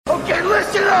Everybody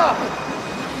listen up!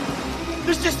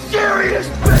 This is serious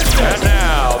business! And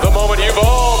now, the moment you've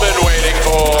all been waiting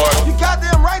for. You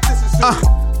goddamn right this is serious.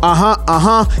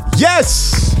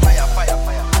 Yes!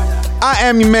 I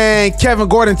am your man, Kevin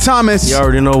Gordon Thomas. You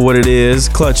already know what it is.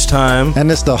 Clutch time.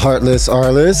 And it's the Heartless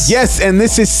Arliss. Yes, and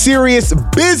this is Serious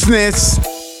Business,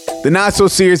 the Not So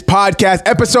Serious Podcast,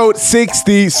 episode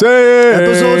 66.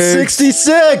 Episode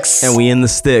 66. And we in the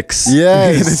sticks.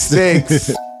 Yes. The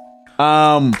six.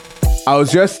 I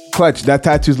was just Clutch. That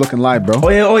tattoo's looking live, bro. Oh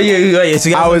yeah. So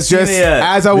you guys I was haven't just seen it yet.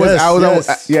 as I was.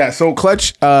 Yes. Yeah. So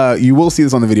Clutch, you will see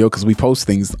this on the video because we post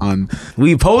things on.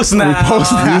 we post now.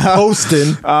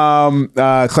 Posting.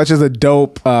 Clutch is a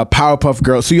dope Powerpuff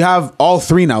Girl. So you have all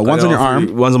three now. One's on your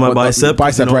arm. One's on my bicep.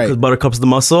 Bicep, you know, right? Because Buttercup's the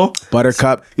muscle.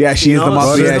 Buttercup. Yeah, she is You the know,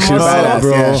 muscle. she's Yeah, the she's muscle, badass,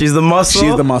 bro. yeah. She's the muscle.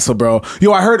 She's the muscle, bro.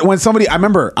 Yo, I heard when somebody. I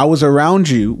remember I was around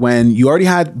you when you already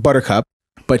had Buttercup,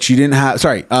 but you didn't have.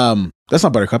 Sorry, that's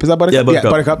not Buttercup. Is that Buttercup? Yeah,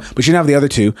 Buttercup. But you didn't have the other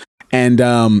two. And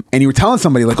you were telling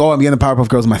somebody like, "Oh, I'm getting the Powerpuff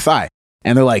Girls in my thigh,"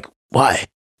 and they're like, "Why?"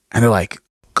 And they're like,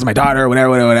 "Cause my daughter,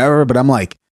 whatever." But I'm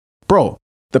like, bro,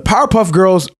 the Powerpuff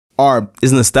Girls are.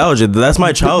 Is nostalgia. That's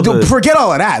my childhood. Forget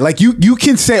all of that. Like you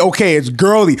can say, okay, it's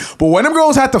girly, but when them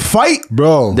girls had to fight,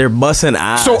 Bro. They're busting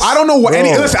ass. so I don't know what Bro.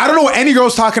 I don't know what any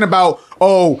girl's talking about.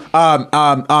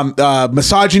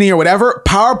 Misogyny or whatever.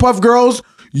 Powerpuff Girls,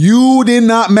 you did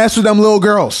not mess with them little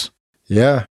girls.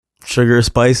 Yeah. Sugar,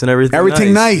 spice, and everything.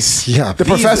 Everything nice. Yeah, The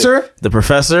easy. professor The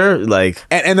professor, like,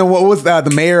 and then what was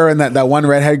the mayor and that one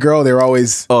redhead girl? They were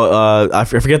always I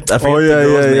forget. I forget Oh, the yeah,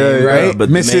 girl's yeah, name, yeah, right. But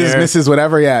the mayor- Mrs.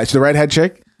 Whatever. Yeah, she's the redhead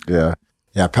chick. Yeah.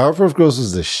 Yeah. Powerpuff Girls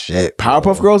was the shit.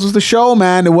 Powerpuff Girls was the show,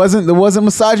 man. There wasn't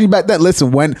misogyny back then.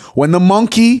 Listen, when the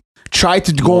monkey tried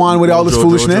to go on with all this Mojo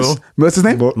foolishness, Jojo? what's his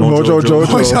name? Mojo Jojo.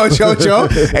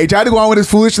 Jojo. He tried to go on with his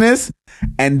foolishness,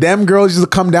 and them girls used to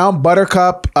come down.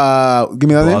 Buttercup, give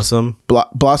me another Blossom, name.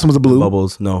 Blossom was a blue.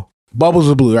 Bubbles. No, Bubbles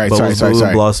was blue. Right. Bubbles. Sorry.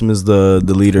 Blue, Blossom is the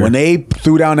leader. When they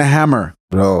threw down the hammer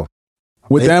Bro.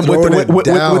 with They them throwing it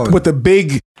down. with the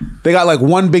big, they got like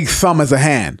one big thumb as a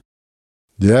hand.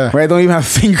 Yeah. Right. They don't even have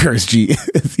fingers. G.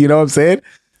 You know what I'm saying?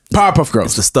 Powerpuff Girls.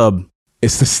 it's the stub.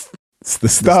 It's the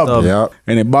stub. stub. Yeah.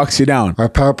 And it bucks you down. Are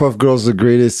Powerpuff Girls the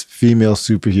greatest female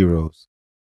superheroes?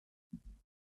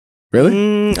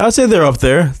 Really? I'd say they're up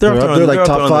there. They're up there, like they're up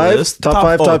top there on the five? list. Top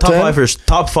five, top 10?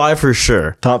 Top five for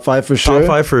sure. Top 5 for sure? Top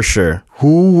 5 for sure.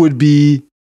 Who would be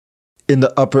in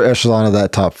the upper echelon of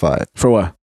that top 5? For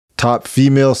what? Top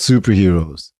female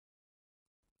superheroes.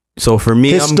 So for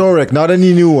me, Historic, not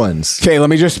any new ones. Okay, let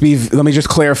me just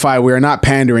clarify. We are not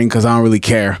pandering because I don't really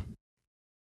care.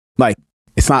 Like,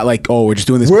 it's not like, oh, we're just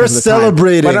doing this. We're because of the time.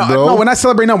 celebrating, But bro. No, we're not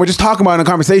celebrating. No, we're just talking about it in a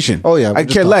conversation. Oh, yeah, we're I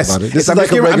just care talking less. about it. This is I'm like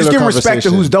just a giving regular respect to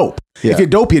conversation. who's dope. Yeah. If you're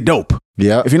dope, you're dope.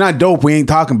 Yeah. If you're not dope, we ain't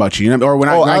talking about you. Or we're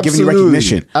not giving you absolutely.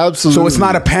 recognition. Absolutely. So it's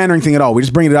not a pandering thing at all. We're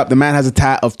just bringing it up. The man has a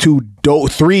tat of three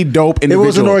dope It individuals.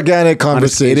 was an organic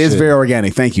conversation. It is very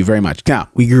organic. Thank you very much. Now,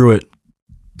 we grew it.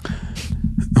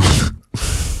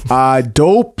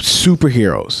 dope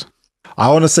superheroes. I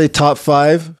want to say top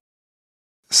 5,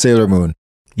 Sailor Moon.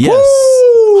 Yes,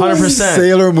 100%.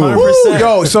 Sailor Moon. 100%.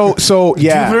 Yo, so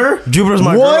yeah. Jupiter's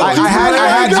my What? girl. I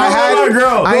had.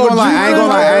 girl. I ain't gonna lie.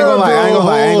 Listen.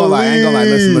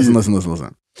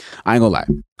 I ain't gonna lie.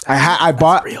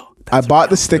 I bought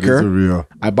the sticker. Real.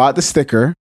 I bought the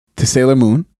sticker to Sailor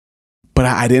Moon, but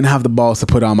I didn't have the balls to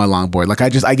put it on my longboard. Like I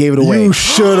gave it away. You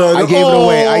should have. I gave it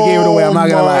away. I'm not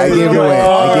gonna lie. I gave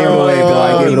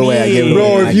it away.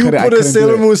 Bro, if you put a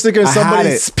Sailor Moon sticker and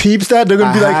somebody peeps that, they're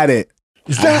gonna be like, I had it.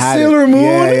 "Is that Sailor Moon?"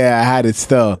 Yeah, I had it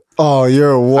still. Oh,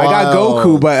 you're wild. I got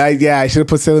Goku, but I should have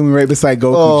put Sailor Moon right beside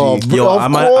Goku. Oh, G. bro. Yo, Of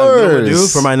I'm gonna do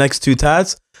course. for my next 2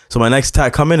 tats. So my next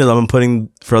tat coming is I'm putting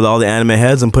for all the anime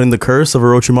heads. I'm putting the curse of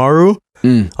Orochimaru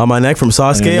on my neck from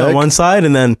Sasuke on one side,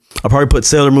 and then I'll probably put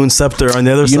Sailor Moon scepter on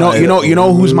the other side. You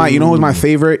know who's my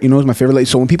favorite. You know who's my favorite. Like,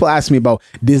 so when people ask me about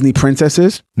Disney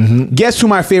princesses, guess who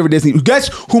my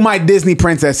Disney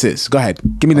princess is? Go ahead,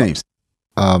 give me the names.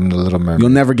 The Little Mermaid. You'll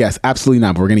never guess. Absolutely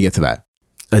not. But we're gonna get to that.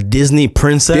 A Disney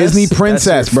princess. Disney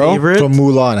princess, That's your bro. favorite? From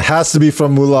Mulan. It has to be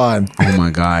from Mulan. Oh my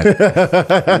god!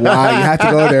 Wow, you have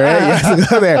to go there. Eh? You have to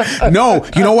go there. No,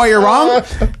 you know why you're wrong?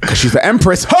 Because she's the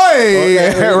Empress.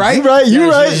 Hey, right? You're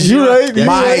right.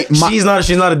 Yeah,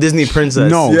 she's not a Disney princess.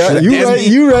 No, Yeah, she's a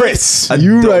Disney you right. Prince.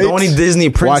 The only Disney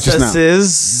Watch this now.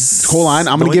 princesses. Hold on,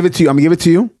 I'm gonna give it to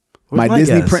you. Where's my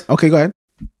Disney guess? prince. Okay, go ahead.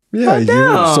 Yeah, you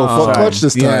down. so fuck clutch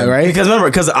this time. Yeah, right. Because remember,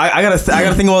 I gotta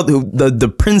think about the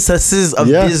princesses of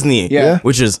Yeah. Disney, Yeah.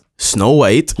 which is Snow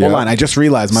White, Hold on, I just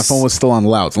realized my phone was still on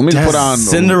loud. So let me just put on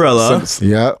Cinderella.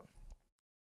 Yeah.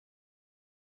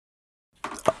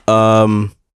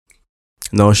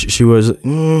 No, she was. Would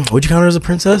you count her as a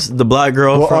princess? The black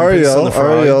girl. Well, from Princess and the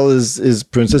Frog. Ariel is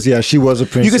princess. Yeah, she was a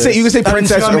princess. You could say I mean,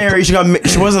 princess. she got married.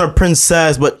 She wasn't a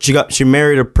princess, but she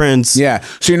married a prince. Yeah.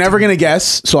 So you're never gonna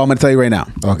guess. So I'm gonna tell you right now.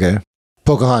 Okay.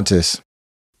 Pocahontas.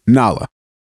 Nala.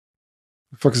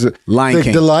 The fuck is it? Lion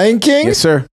King. The Lion King? Yes,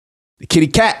 sir. The kitty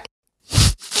cat.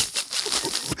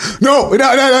 No, like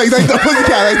the pussy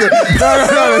cat. Like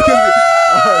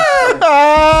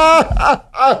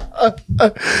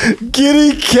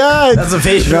Kitty cat. That's a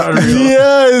facial.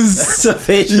 Yes. That's a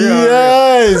facial.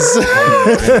 Yes.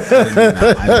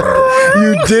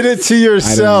 You did it to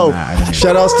yourself. I didn't.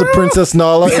 Shout outs to Princess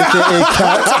Nala, aka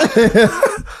Cat.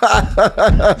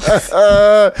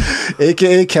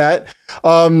 AKA Cat.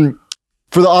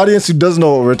 For the audience who doesn't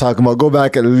know what we're talking about, go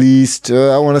back at least,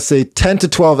 I want to say 10 to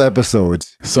 12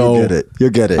 episodes. So You'll get it. You'll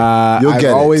get it. You'll I've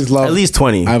get always it. loved. At least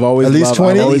 20. I've always At least loved,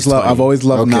 20? I've always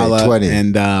loved Okay, Nala 20.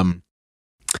 and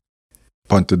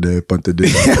Punt the day. punt. But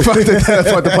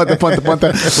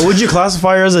would you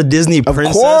classify her as a Disney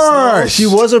princess? course. She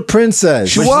was a princess.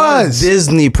 She But she's not a was.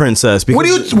 Disney princess. What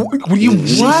do you? because What do you?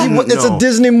 What? It's a No.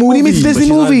 Disney movie. What do you mean it's Disney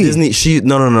she's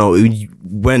not a movie? Disney. No.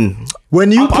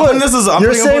 When you I'm put, putting this as- I'm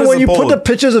you're putting saying this when as you a put poll. the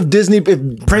pictures of Disney, if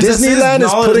Princesses, Disneyland is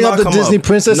Nala putting does up the not come Disney up.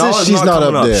 princesses, Nala's she's not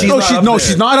coming up there. She's No, not up there.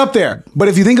 she's not up there. But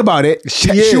if you think about it, she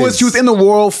is. was in the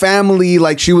royal family.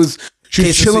 Like she was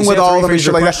Okay, so chilling you with have to all of them and rephrase shit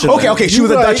your like that. question Okay, then. okay, she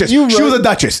was a You're right, duchess. you're She was a right.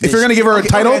 duchess. If you're gonna give her a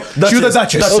title, she was a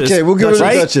duchess. Okay, we'll give her the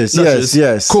Right? Duchess. Duchess.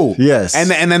 Yes. Cool. Yes. And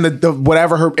then the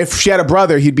whatever her, if she had a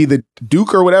brother, he'd be the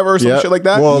duke or whatever or some Yeah. shit like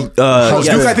that. Well, Duke,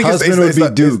 husband, I think husband is would be the,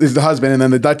 Duke. is the husband, and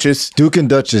then the duchess. Duke and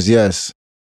Duchess, yes.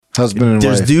 Husband and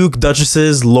There's wife. Duke,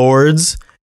 Duchesses, Lords,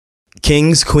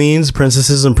 Kings, Queens,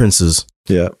 Princesses, and Princes.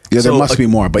 Yeah. Yeah, there So, must be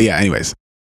more, but yeah. Anyways,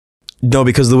 No,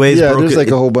 because the way it's Yeah, broken, there's like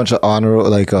a whole bunch of honor,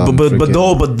 like but in core,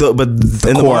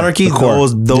 the monarchy, the core.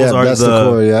 those yeah, are that's the, the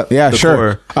core, yeah. yeah, the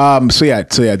sure. So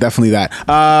yeah, definitely that.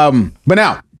 But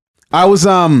now I was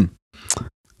So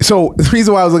the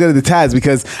reason why I was looking at the tabs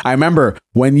because I remember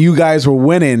when you guys were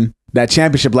winning that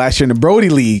championship last year in the Brody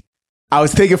League. I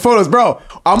was taking photos, bro.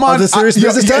 I'm on the Serious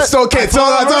Business tab? So okay,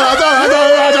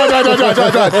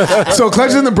 so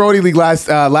Clutch in the Brody League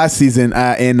last season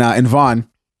in Vaughan.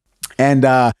 And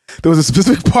there was a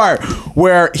specific part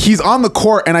where he's on the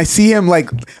court and I see him like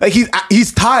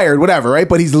he's tired, whatever, right?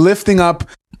 But he's lifting up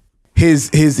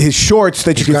his shorts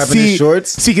that you can grabbing his see,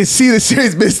 shorts? so you can see the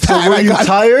serious business. So were you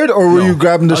tired or were you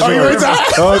grabbing the shorts? you were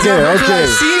tired? Okay.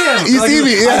 You see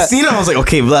me, yeah. I seen him. I was like,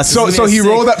 okay, well, that's So he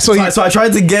rolled up. So I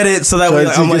tried to get it so that way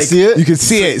So I'm you like, can see it? you can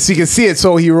see it. So you can see it.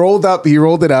 So he rolled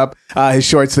it up, his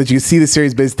shorts, so that you can see the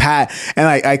Series Biz tat. And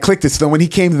I clicked it. So then when he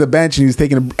came to the bench and he was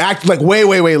taking a act like way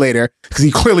later, because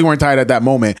he clearly weren't tired at that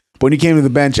moment. But when he came to the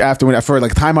bench for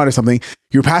like timeout or something,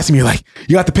 you were passing me. You're like,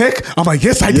 you got the pick? I'm like,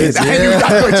 yes, I did. Yes, I knew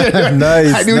what you were doing.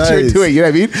 Nice, I knew what you were nice. doing. You know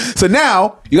what I mean? So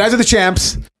now you guys are the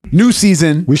champs. New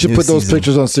season We should New put those season.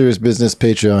 pictures on Serious Business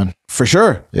Patreon. for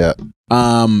sure. Yeah.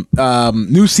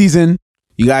 New season.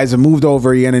 You guys have moved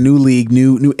over. You're in a new league,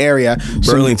 new area.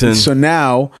 Burlington. So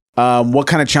now, what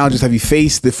kind of challenges have you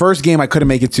faced? The first game I couldn't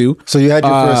make it to So you had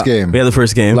your first game. we had the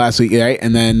first game. last week, right?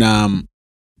 And then,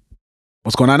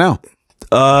 what's going on now?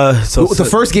 So The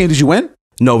first game, did you win?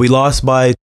 no, we lost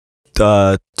by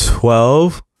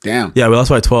 12. Damn, Yeah, we lost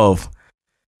by 12.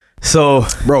 So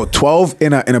bro, 12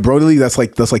 in a Brody league. That's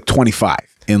like 25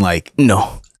 in like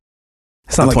no,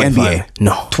 it's not Like 25. NBA.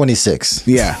 No. 26.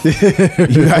 yeah.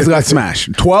 You guys got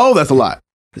smashed. 12. That's a lot.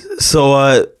 So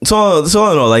I don't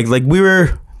know. Like we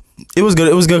were, it was good.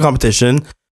 It was good competition.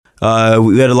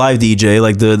 We had a live DJ.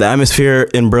 Like the atmosphere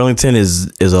in Burlington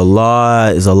is a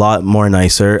lot more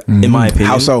nicer in my opinion.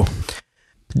 How so?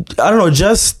 I don't know,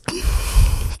 just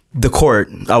the court.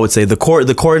 I would say the court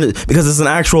because it's an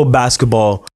actual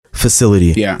basketball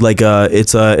facility. Yeah. like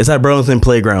it's at Burlington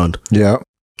Playground, Yeah.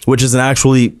 which is an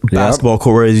actually basketball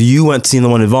court. Whereas you went to see the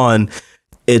one in Vaughan,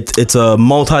 it's a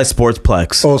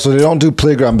multi-sportsplex. Oh, so they don't do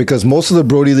playground because most of the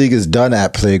Brody League is done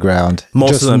at playground.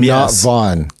 Most just of them, not yes.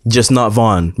 Vaughan. Just not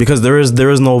Vaughan because there is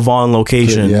no Vaughan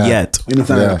location Yeah. yet. It's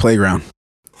not Yeah. a playground.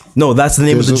 No, that's the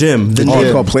name of the gym. The Oh, gym.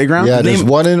 it's called Playground? Yeah, there's Name-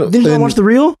 one in. Didn't you watch the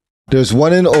reel? There's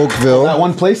one in Oakville. That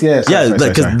one place? Yeah. Yeah,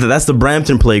 because that's the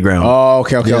Brampton Playground. Oh,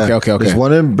 okay. Yeah. There's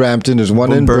one in Brampton. There's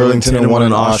one in Burlington, and one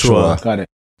in Oshawa. Got it.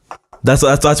 That's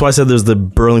why I said there's the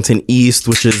Burlington East,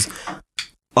 which is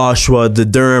Oshawa, the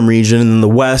Durham region, and then the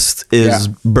West is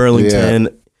Burlington,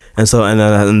 and so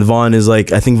and Vaughan is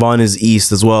like, I think Vaughan is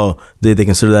East as well. They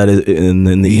consider that in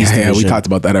the East. Yeah, we division. talked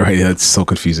about that already. That's so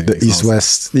confusing. The East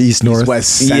West, the East North.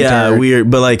 West, center, Yeah,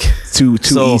 weird, but like two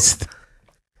so- east.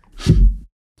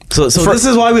 so this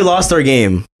is why we lost our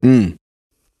game. Mm.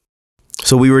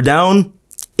 So we were down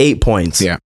 8 points.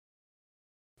 Yeah.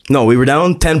 No, we were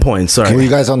down 10 points. Sorry. Were you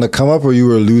guys on the come up or you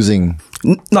were losing?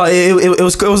 No, it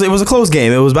was a close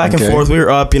game. It was back and Okay. forth. We were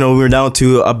up, we were down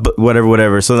 2, up,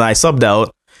 whatever. So then I subbed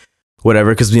out,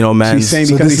 whatever, because man. She's saying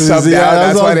So because he this is- subbed yeah, out.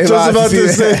 that's That's what why I they was lost. just about You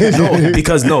to see that? say.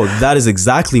 because that is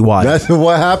exactly why. That's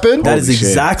what happened? That is Holy shit.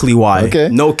 exactly why. Okay.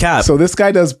 No cap. So this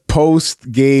guy does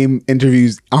post-game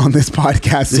interviews on this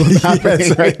podcast. What's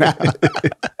happening right now?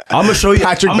 I'm gonna show you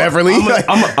Patrick Beverly?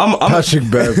 I'm Patrick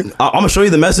Bev. gonna show you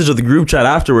the message of the group chat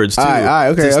afterwards too. All right,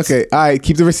 okay. All right,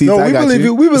 keep the receipts. No, I we got believe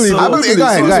you. We believe So- you. I believe. Go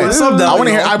ahead, go ahead. So I subbed out, I want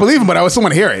to hear. I believe him, but I still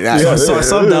want to hear it. Yeah. So I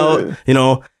subbed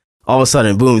out, all of a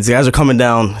sudden, boom, these guys are coming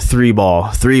down, three ball,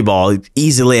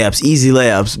 easy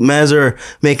layups. Mans are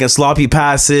making sloppy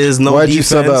passes, no Why'd you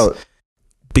defense. sub out?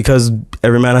 Because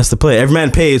every man has to play. Every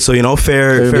man paid, so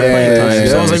fair playing time.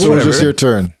 So I was like, So it was whatever. just your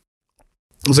turn.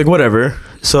 I was like, whatever.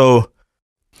 So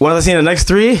when I was seeing the next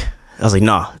 3, I was like,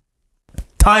 nah.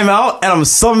 Timeout, and I'm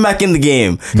subbing back in the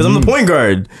game because I'm the point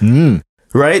guard.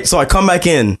 Right? So I come back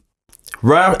in.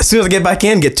 Right as soon as I get back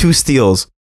in, get 2 steals.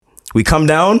 We come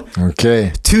down,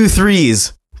 Okay. 2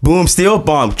 threes. Boom, steal,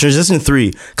 bomb, transition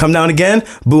 3. Come down again,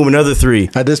 boom, another 3.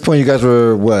 At this point, you guys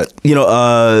were what?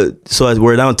 So as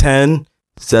we're down 10.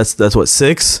 So that's what,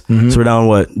 6. So we're down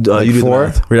what? Like you do the 4?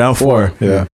 math. We're down 4.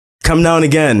 Yeah. Come down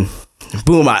again.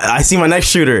 Boom, I see my next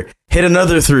shooter. Hit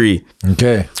another 3.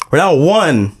 Okay. We're down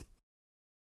 1.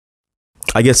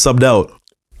 I get subbed out.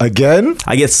 Again?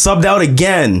 I get subbed out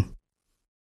again.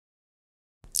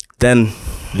 Then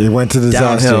It went to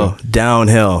disaster.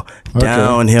 downhill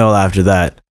after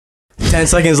that. 10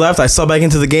 seconds left. I sub back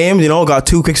into the game. Got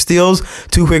 2 quick steals,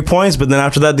 2 quick points. But then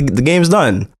after that, the game's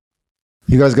done.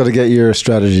 You guys got to get your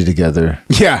strategy together.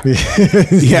 Yeah.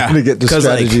 Yeah. To get the 'Cause,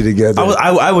 strategy together.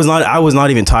 I was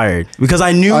not even tired because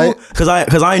I knew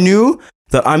because I knew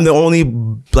that I'm the only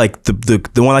the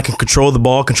one that can control the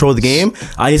ball, control the game.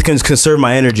 I need to conserve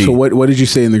my energy. So what did you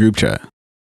say in the group chat?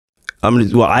 I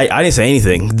didn't say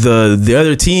anything. The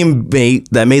other teammate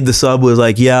that made the sub was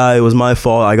like, yeah, it was my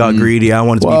fault. I got greedy. I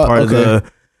wanted to be part of the.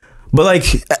 But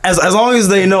as long as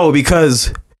they know,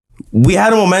 because we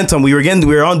had a momentum. We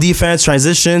were on defense,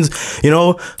 transitions.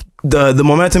 The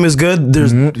momentum is good.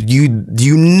 There's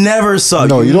you never sub.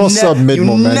 No, you don't sub mid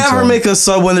momentum. You never make a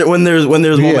sub when there's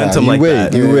momentum like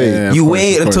that. You wait. Yeah, You of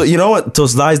wait course. until until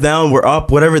it dies down. We're up,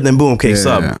 whatever. Then boom, okay,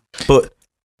 sub. Yeah. But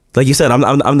like you said,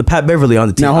 I'm the Pat Beverly on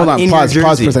the team. Now hold I'm on. in Pause your for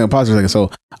a jersey. second. So,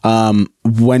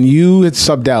 when you had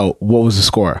subbed out, what was the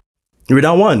score? You were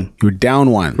down 1. You were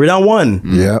down 1. We're down 1.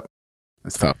 Yeah.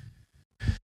 That's tough.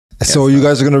 So you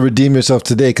guys are going to redeem yourself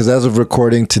today because as of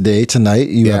recording tonight,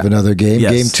 you have another game.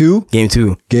 Yes. Game 2? Game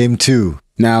 2. Game 2.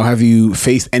 Now, have you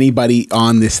faced anybody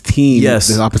on this team? Yes.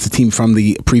 This opposite team from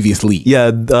the previous league.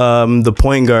 Yeah, the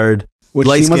point guard. Which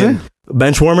light team was skin, it?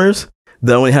 bench warmers.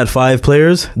 That only had 5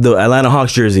 players. The Atlanta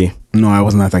Hawks jersey. No, I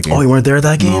wasn't at that game. Oh, you weren't there at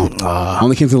that game? I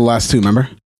only came to the last 2. Remember?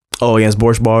 Oh, against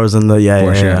Borscht Bars and the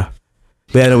Borscht, yeah.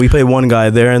 But yeah, no, we played one guy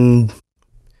there, and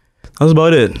that was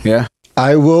about it. Yeah.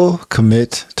 I will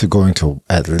commit to going to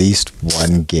at least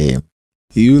one game.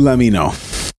 You let me know.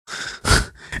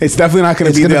 It's definitely not going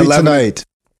It's to be going the to be 11th. tonight.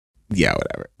 Yeah,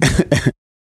 whatever.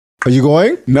 Are you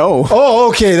going? No. Oh,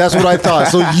 okay. That's what I thought.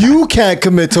 So you can't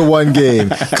commit to one game.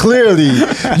 Clearly,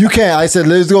 you can't. I said,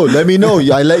 let's go. Let me know.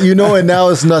 I let you know, and now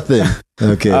it's nothing.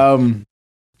 Okay.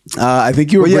 I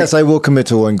think you were. Well, yes, I will commit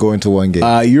to going to one game.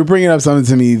 You were bringing up something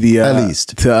to me At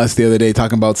least. to us the other day,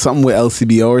 talking about something with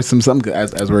LCBO or something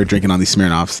as we were drinking on these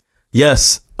Smirnoffs.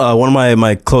 Yes, one of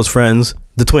my close friends,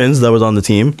 the twins that was on the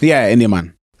team. Yeah, Indian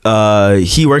man.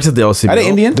 He works at the LCBO. Are they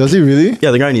Indian? Does he really?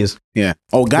 Yeah, the Guyanese. Yeah.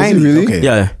 Oh, guy. Does he really? Okay.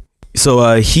 Yeah.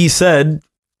 So he said,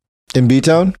 In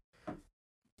B-Town?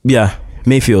 yeah,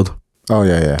 Mayfield. Oh,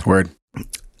 yeah. Word.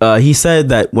 He said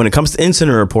that when it comes to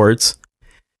incident reports,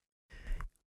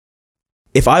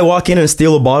 if I walk in and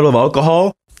steal a bottle of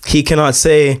alcohol, he cannot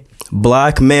say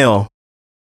black male.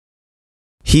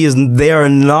 They are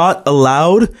not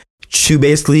allowed to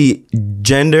basically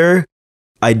gender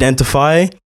identify.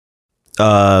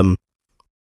 What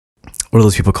are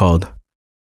those people called?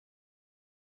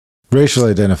 Racial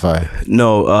identify.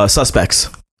 No, suspects.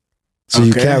 So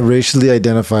you Okay. can't racially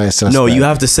identify a suspect. No, you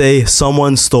have to say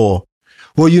someone stole.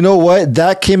 Well, you know what?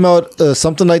 That came out,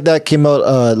 something like that came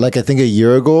out, like I think a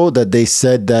year ago, that they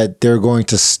said that they're going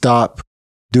to stop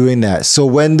doing that. So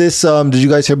when this, did you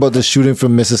guys hear about the shooting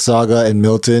from Mississauga and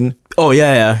Milton? Oh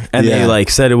yeah. And Yeah. they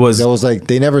said it was. That was like,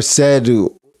 they never said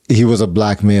he was a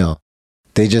black male.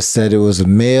 They just said it was a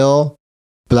male,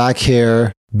 black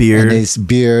hair, beard.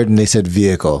 and they said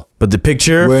vehicle. But the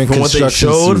picture, Wearing from what they construction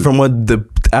showed, suit. from what the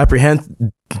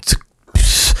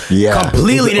Yeah.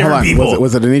 completely different Hold on. people.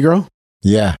 Was it a Negro?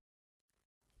 Yeah.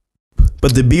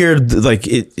 But the beard, like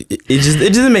it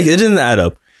didn't add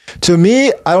up. To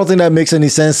me, I don't think that makes any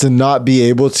sense to not be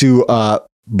able to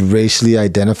racially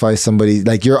identify somebody.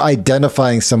 Like you're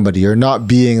identifying somebody. You're not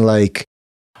being like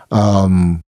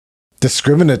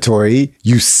discriminatory.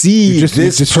 You see this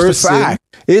person. Just a fact.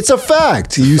 It's a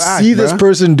fact. You Fact, see this bruh.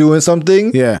 person doing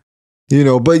something. Yeah. You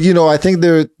know, but I think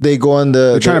they go on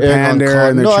the. They're trying to erring on pander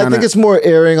and they're no, I trying think to- it's more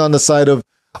erring on the side of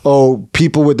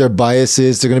people with their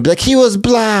biases. They're gonna be like, he was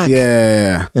black.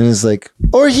 Yeah. And it's like,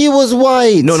 or he was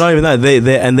white. No, not even that.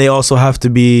 They also have to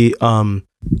be I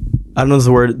don't know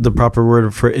the proper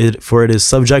word for it is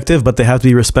subjective, but they have to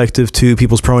be respective to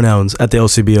people's pronouns at the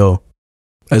LCBO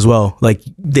as well. Like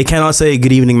they cannot say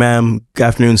good evening, ma'am, good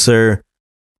afternoon, sir.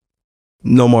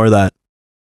 No more of that.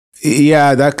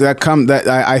 Yeah,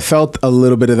 I felt a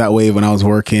little bit of that wave when I was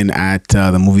working at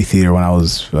the movie theater when I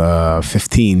was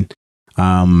 15.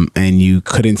 And you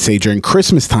couldn't say during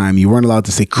Christmas time, you weren't allowed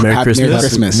to say Merry Merry Christmas.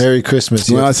 Christmas. Merry Christmas.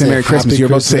 You weren't allowed to say Merry Christmas. You're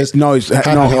about to say Happy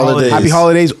holidays. Happy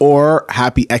holidays or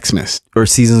Happy Xmas. Or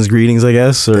season's greetings, I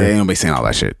guess. Or Ain't nobody saying all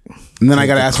that shit. And then I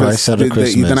gotta ask Christ out of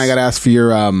Christmas. then I gotta ask for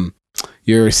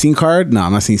your scene card. No,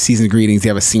 I'm not saying season greetings. You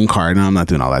have a scene card. No, I'm not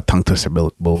doing all that tongue twister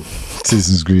bull.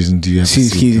 Season's greetings. Do you have a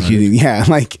scene card? Yeah,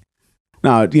 like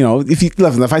no,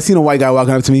 if I seen a white guy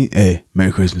walking up to me, hey,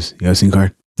 Merry Christmas. You have a scene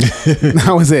card?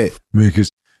 That was it.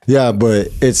 Yeah, but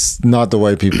it's not the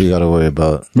white people you got to worry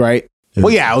about. Right.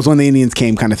 Well, yeah, it was when the Indians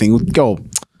came kind of thing. Go.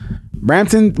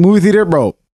 Brampton movie theater,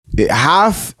 bro.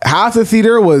 Half the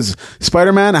theater was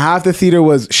Spider-Man. Half the theater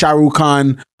was Shah Rukh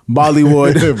Khan,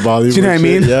 Bollywood. Do you know what I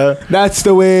mean? Yeah. That's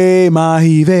the way,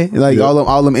 Mahive. Like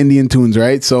all them Indian tunes,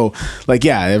 right? So, like,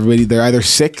 yeah, everybody, they're either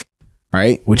Sikh,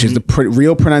 right? Which is the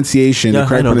real pronunciation, the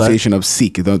correct pronunciation of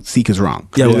Sikh. The Sikh is wrong.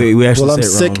 Yeah, we actually Well, I'm say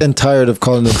it sick wrong. and tired of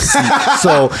calling them Sikh.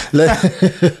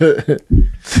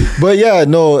 But yeah,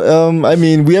 no, I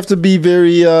mean, we have to be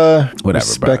very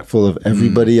respectful of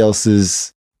everybody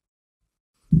else's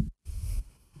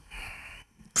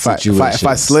If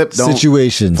I slip, don't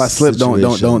situations. If I slip,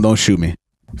 don't shoot me.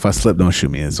 If I slip, don't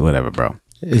shoot me. It's whatever, bro.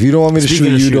 If you don't want me to Speaking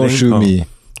shoot of you, don't shooting, shoot me.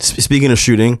 Speaking of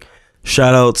shooting,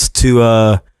 shout outs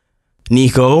to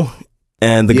Nico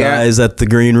and the guys at the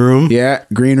Green Room. Yeah,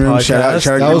 Green Room. Podcast.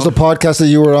 Shout out. That was the podcast that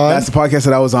you were on. That's the podcast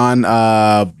that I was on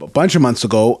a bunch of months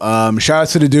ago. Shout out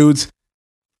to the dudes.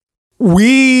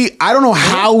 I don't know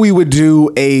how we would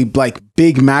do a like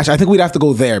big match. I think we'd have to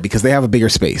go there because they have a bigger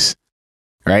space,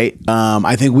 right?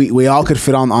 I think we all could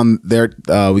fit on their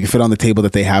we could fit on the table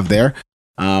that they have there.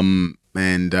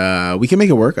 And we can make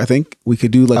it work. I think we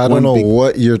could do like I don't know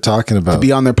what you're talking about.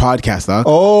 be on their podcast, dog.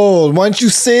 Oh, why don't you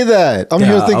say that? I'm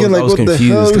here thinking I was what the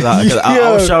confused, hell? 'cause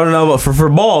I was shouting out for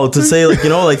ball to say like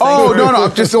like. Oh no!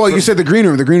 Just you said the Green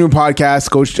Room podcast.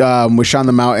 Coach, we're shouting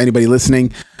them out. Anybody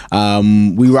listening,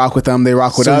 we rock with them. They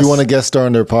rock with So us. you want to guest star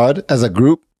on their pod as a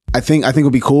group? I think it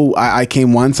would be cool. I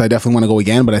came once. I definitely want to go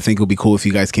again, but I think it would be cool if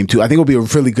you guys came too. I think it would be a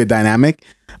really good dynamic.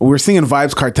 We're singing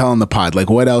Vibes Cartel on the pod. Like,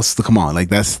 what else? Come on, like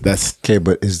that's. Okay,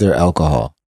 but is there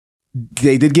alcohol?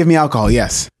 They did give me alcohol.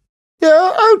 Yes. Yeah,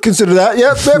 I would consider that.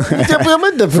 Yeah,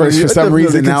 For some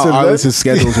reason now, Arlen's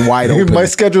schedule is wide open. My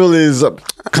schedule is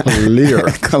clear.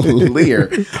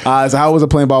 Clear. So how was it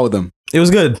playing ball with them? It was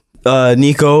good.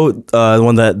 Nico, the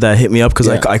one that hit me up because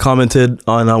I commented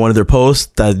on one of their posts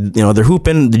that they're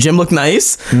hooping. The gym looked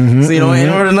nice, so in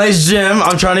order a nice gym,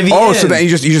 I'm trying to be. Oh, in. so then you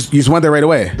just went there right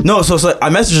away? No, so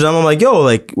I messaged them. I'm like, yo,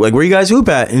 like where you guys hoop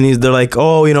at? And they're like,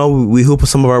 oh, we hoop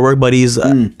with some of our work buddies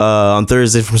on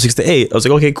Thursday from 6 to 8. I was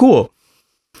like, okay, cool.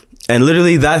 And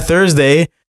literally that Thursday,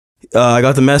 I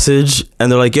got the message,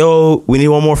 and they're like, yo, we need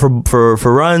one more for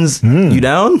runs. You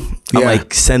down? I'm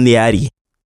like, send the Addy.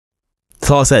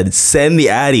 That's all I said. Send the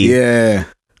Addy. Yeah.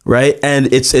 Right.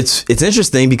 And it's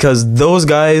interesting because those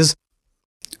guys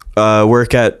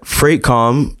work at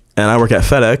FreightCom and I work at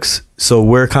FedEx. So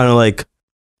we're kind of like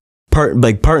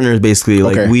partners basically.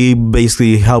 Okay. Like we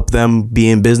basically help them be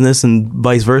in business and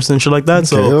vice versa and shit like that.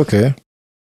 So Okay.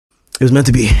 it was meant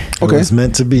to be. Okay. It was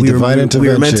meant to be. Divine intervention. We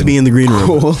were meant to be in the green room.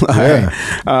 Cool. Yeah.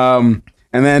 All right.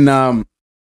 And then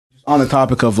on the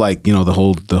topic of like the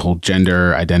whole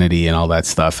gender identity and all that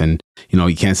stuff, and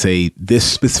you can't say this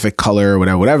specific color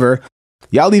or whatever.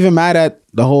 Y'all even mad at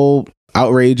the whole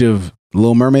outrage of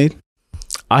Little Mermaid?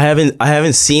 I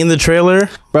haven't seen the trailer.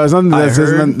 Bro,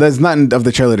 there's nothing of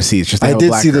the trailer to see. It's just I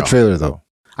did see the girl. trailer though.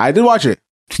 I did watch it.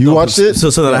 You watched it? So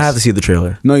then I Yes. have to see the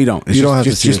trailer. No, you don't. It's You don't have to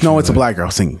just see just the know it's a trailer. black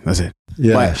girl singing. That's it.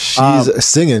 Yeah, But, she's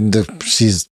singing.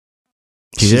 She's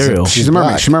She's Ariel. She's a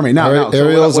mermaid. She's a mermaid. No, no. So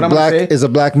Ariel's what I'm gonna say- is a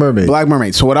black mermaid. Black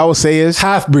mermaid. So what I will say is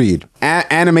half breed.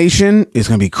 Animation is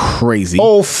gonna be crazy.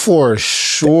 Oh, for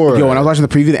sure. Yo, when I was watching the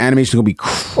preview, the animation is gonna be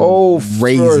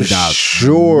crazy, for dog.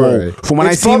 sure. Whoa. From when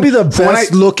it's I seen, probably the from when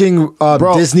best looking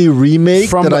Disney remake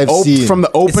from that the I've seen. From the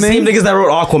It's the opening, same niggas that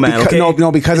wrote Aquaman. Okay,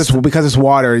 no, because it's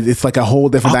water. It's like a whole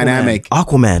different dynamic.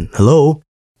 Aquaman. Hello.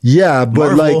 Yeah,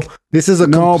 but Marvel. like this is a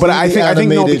No, but I think no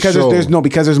animated because show.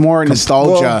 there's more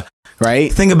nostalgia,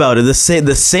 right? Think about it. The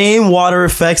same water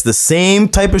effects, the same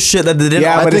type of shit that they did.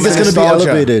 Yeah, I but think it's it's going to be nostalgia.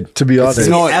 elevated. To be honest,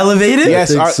 No, elevated.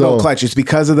 Yes, think so. no, Clutch. It's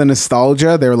because of the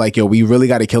nostalgia. They're like, yo, we really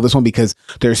got to kill this one because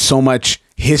there's so much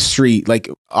history. Like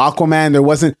Aquaman,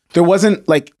 there wasn't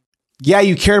like, yeah,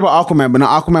 you cared about Aquaman, but no,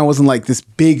 Aquaman wasn't like this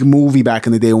big movie back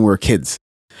in the day when we were kids.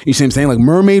 You see what I'm saying? Like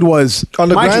Mermaid was on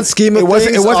the grand scheme of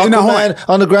things, Aquaman,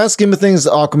 on the grand scheme of things,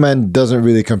 Aquaman doesn't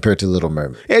really compare to Little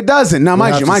Mermaid. It doesn't. Now,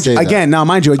 mind you, I'm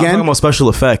talking about special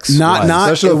effects. Not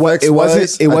special effects. It wasn't.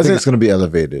 I think it's going to be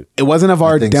elevated. It wasn't of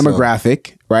our think so.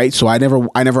 demographic, right? So I never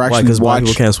actually Because black people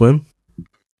watched. can't swim.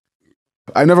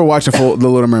 I've never watched the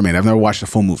Little Mermaid. I've never watched a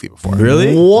full movie before.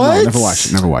 Really? What? No, never watched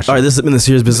it. Never watched it. All right, this has been the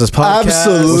Serious Business Podcast.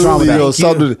 Absolutely. What's wrong with that? Yo,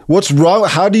 Thank you. what's wrong?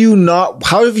 How do you not?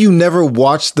 How have you never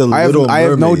watched the Little Mermaid? I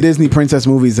have no Disney princess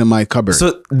movies in my cupboard.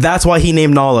 So that's why he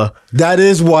named Nala. That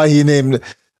is why he named.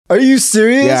 Are you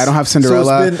serious? Yeah, I don't have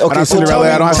Cinderella. I don't have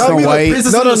Cinderella. I don't have Snow White.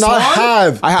 Princess No, and no, the not Swan?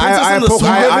 have.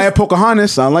 I have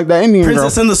Pocahontas. I like that Indian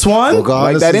Princess girl. and the Swan?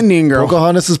 Like that Indian girl.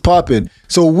 Pocahontas is popping.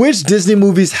 So, which Disney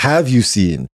movies have you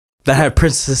seen? That have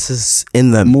princesses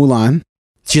in them. Mulan.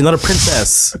 She's not a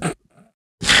princess.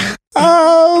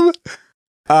 All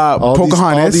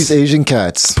Pocahontas. these Asian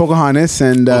cats. Pocahontas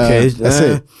and Okay, that's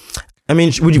it. I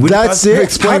mean, would you That's it.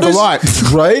 Explains How a does-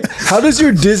 lot. right? How does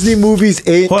your Disney movies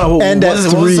Hold on, end at what was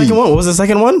the 3? second one? What was the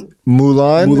second one?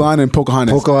 Mulan, and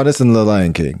Pocahontas Pocahontas, and The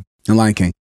Lion King. and Lion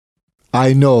King.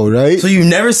 I know, right? So you've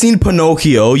never seen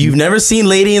Pinocchio, you've never seen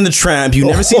Lady and the Tramp, you've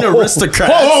never seen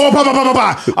Aristocrats.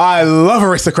 I love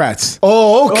Aristocrats.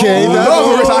 oh, okay. I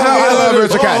love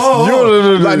Aristocrats.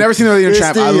 I've never seen Lady and the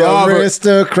Tramp. I love it.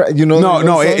 Aristocrat. You know? No, the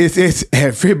song? it's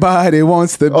everybody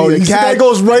wants to be Oh, a you see cat. that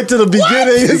goes right to the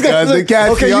beginning. It's got Because the cat.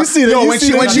 Okay, you see that. No, you when see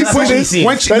she that. when she That's what pushes you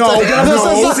when see. she no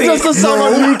That's a song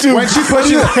on YouTube. when she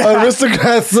pushes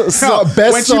Aristocrats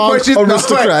best when she song pushes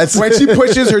Aristocrats. when she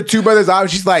pushes her two brothers out,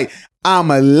 she's like,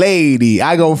 "I'm a lady.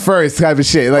 I go first," type of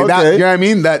shit. Like that. Okay. You know what I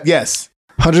mean? That yes.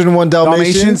 101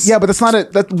 Dalmatians. Yeah, but that's not a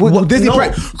Disney. No.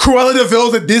 Cruella de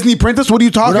Vil's a Disney princess. What are you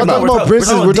talking We're not about? talking about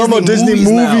princesses. We're talking about Disney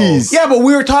movies. Yeah, but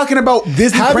we were talking about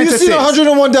Disney Have princesses. you seen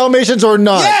 101 Dalmatians or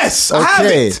not? Yes, I have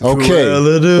Okay. it. Okay.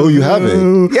 Oh, you have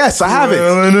it. Yes, I have it.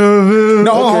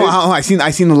 No, hold on. I seen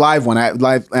the live one.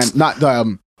 Live and not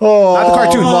the Oh, not the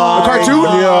cartoon. The cartoon.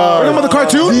 God. Remember the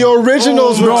cartoon? The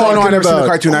originals we're No, talking I never seen the about.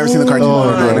 cartoon. I never seen the cartoon. Oh, No,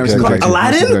 I never okay, seen the okay. cartoon.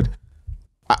 Aladdin? Good.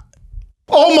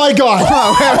 Oh my God!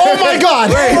 Oh my God!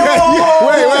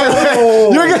 Wait.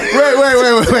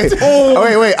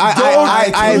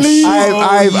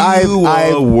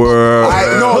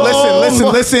 No,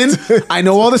 listen. I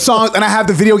know all the songs, and I have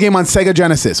the video game on Sega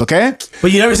Genesis. Okay,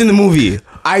 But you never seen the movie.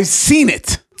 I've seen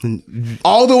it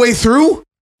all the way through.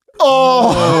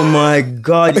 Oh my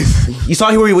God. You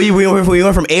saw where you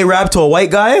went from Arab to a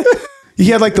white guy? He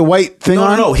had like the white thing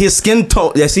on. No. His skin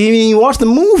tone. Yeah, see, you watched the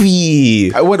movie.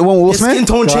 What? Will His Smith? skin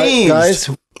tone changed. Guys,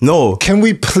 No. can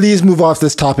we please move off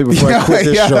this topic before I quit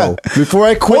this Yeah. show? Before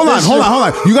I quit Hold this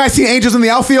on. show. You guys seen Angels in the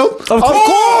Outfield? Of course.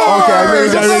 Okay,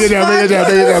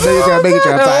 make it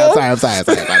sure.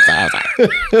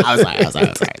 I'm sorry.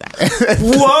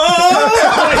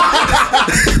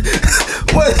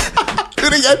 What? Do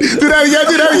that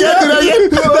again.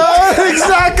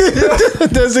 Exactly.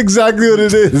 That's exactly what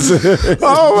it is.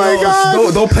 Oh my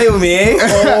God. Don't play with me, eh?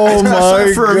 Oh It's Clutch my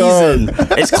Time for a God.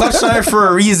 reason. It's Clutch Time for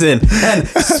a reason. And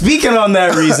speaking on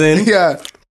that reason, Yeah.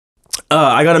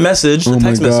 I got a message, a my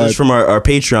text God. message from our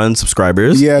Patreon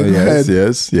subscribers Yeah. Go ahead.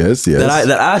 yes. that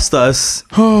asked us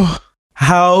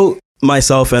how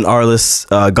myself and Arliss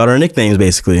got our nicknames,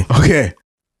 basically. Okay.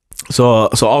 So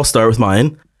I'll start with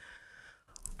mine.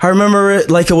 I remember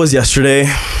it like it was yesterday.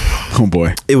 Oh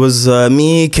boy. It was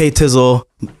me, K Tizzle,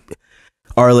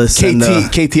 Arliss, and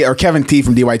KT or Kevin T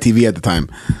from DYTV at the time.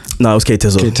 no, it was K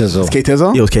Tizzle. K Tizzle. K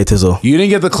Tizzle? It was K Tizzle. You didn't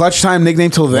get the Clutch Time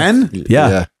nickname till then?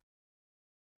 Yeah.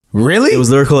 Really? It was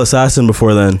Lyrical Assassin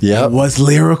before then. Yep. It was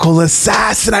Lyrical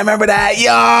Assassin. I remember that. Yo.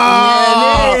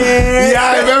 Yeah,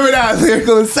 I remember that.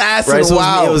 Lyrical Assassin. Right, so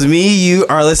wow. it was me, you,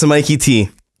 Arliss, and Mikey T.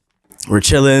 We're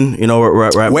chilling, you know. We're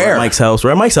at Where? Mike's house.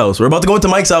 We're at Mike's house. We're about to go into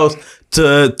Mike's house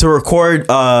to record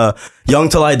 "Young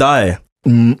Till I Die."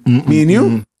 Me and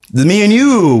you? Me and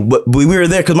you, but we were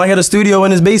there because Mike had a studio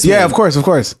in his basement. Yeah, of course.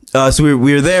 So we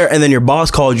were there, and then your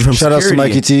boss called you from Shout out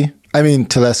security. to Mikey T. I mean,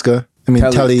 Teleska. I mean,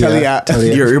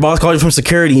 Telia. Your boss called you from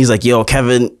security. He's like, "Yo,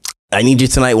 Kevin, I need you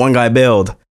tonight. One guy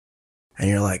bailed." And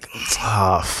you're like,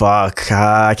 "Oh, fuck.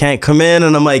 I can't come in."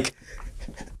 And I'm like,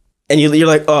 and you're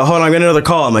like, "Oh, hold on. I'm getting another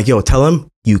call." I'm like, "Yo, tell him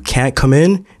you can't come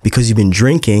in because you've been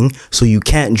drinking, so you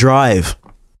can't drive."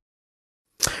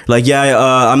 Like, yeah,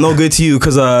 I'm no good to you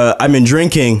because I've been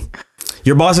drinking.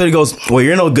 Your boss lady goes, "Well,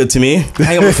 you're no good to me."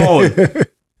 Hang up the phone.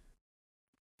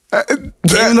 And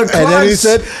then he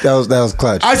said, that was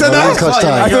clutch. I said that was clutch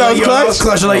time. I said that was clutch. That was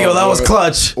clutch. Like, yo, that was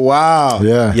clutch. Wow.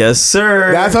 Yeah. Yes,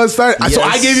 sir. That's how it started. So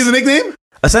I gave you the nickname?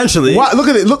 Essentially. Wow, look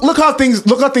at it. Look how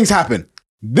things happen.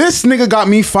 This nigga got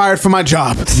me fired from my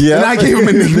job. Yeah. And I gave him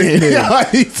a nickname.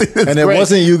 And it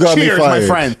wasn't you got me fired. My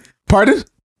friend. Pardon?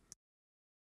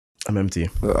 I'm empty.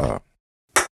 Go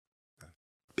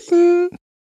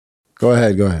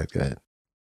ahead.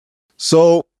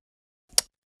 So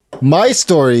my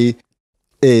story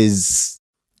is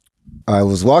I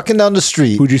was walking down the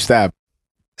street. Who'd you stab?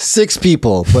 6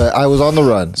 people, but I was on the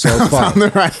run, so I was fine. On the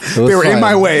run. They They were in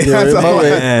my way. That's all.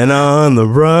 And on the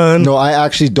run. No, I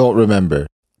actually don't remember.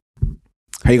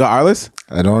 How you got Arliss?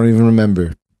 I don't even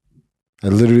remember. I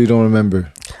literally don't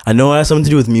remember. I know it has something to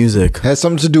do with music. It has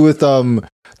something to do with the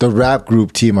rap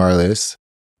group Team Arliss.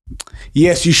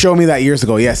 Yes, you showed me that years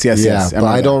ago. Yes. But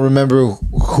I don't remember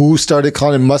who started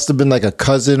calling. It must have been like a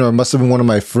cousin or it must have been one of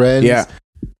my friends. Yeah.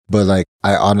 But like,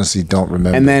 I honestly don't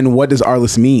remember. And then what does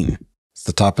Arliss mean? It's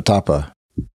the Tapa.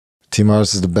 Team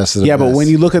Arliss is the best of the best. Yeah, but when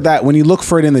you look at that, when you look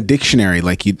for it in the dictionary,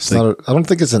 like you, it's not I don't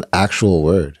think it's an actual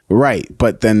word. Right.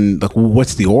 But then, like,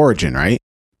 what's the origin, right?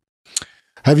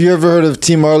 Have you ever heard of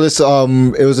Team Arliss?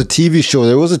 It was a TV show.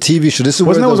 There was a TV show. This is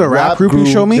Wasn't where there was a rap group you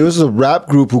showed me? There was a rap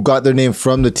group who got their name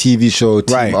from the TV show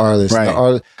Team Arliss.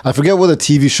 Right. I forget what the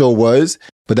TV show was,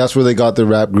 but that's where they got the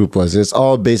rap group was. It's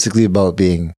all basically about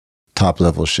being top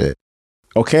level shit.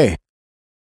 Okay.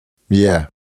 Yeah.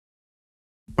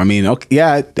 I mean, okay,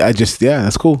 yeah,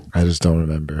 that's cool. I just don't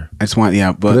remember. I just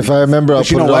want, but if I remember, I'll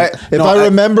put it on. If I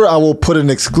remember, I will put an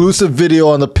exclusive video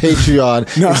on the Patreon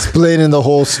explaining the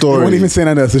whole story. I won't even say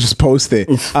nothing else. Just post it.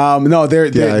 No,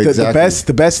 exactly.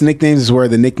 the best nicknames is where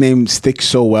the nickname sticks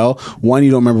so well. One,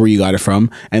 you don't remember where you got it from,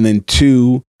 and then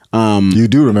two, you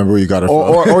do remember where you got it from,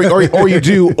 or you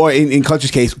do, or in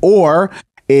Clutch's case, or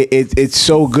it's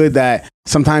so good that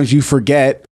sometimes you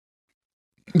forget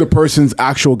the person's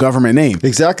actual government name.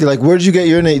 Exactly. Like, where did you get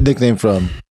your nickname from?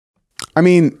 I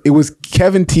mean, it was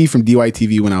Kevin T from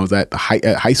DYTV when I was at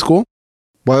high school.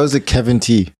 Why was it Kevin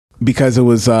T? Because it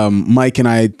was Mike and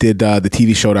I did the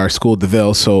TV show at our school,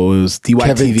 DeVille. So it was DYTV.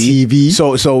 Kevin TV.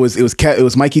 So it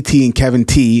was Mikey T and Kevin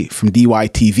T from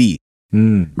DYTV.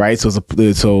 Right. So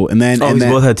and then you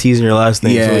both had T's in your last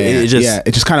name. Yeah. So it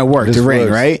just kind of worked. It rang,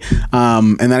 right?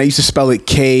 And then I used to spell it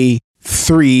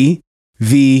K3VIINT.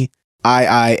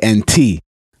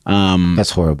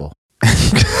 That's horrible.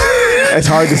 It's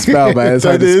hard to spell, man. It's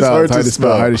hard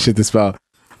to shit to spell.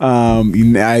 I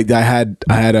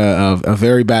had a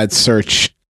very bad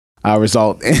search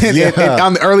result on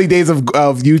the early days of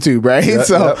YouTube, right?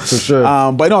 Yeah, for sure.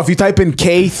 But no, if you type in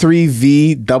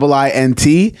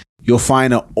K3VIINT, you'll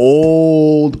find an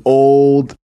old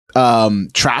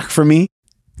track for me.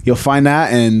 You'll find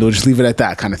that, and we'll just leave it at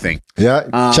that kind of thing.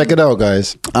 Yeah, check it out,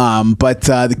 guys. But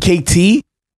the KT,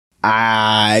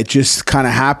 it just kind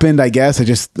of happened, I guess. I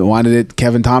just wanted it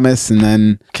Kevin Thomas, and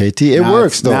then KT. It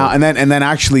works though. And then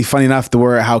actually, funny enough,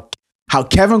 how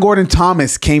Kevin Gordon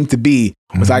Thomas came to be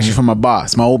was actually from my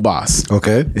old boss.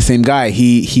 Okay, the same guy.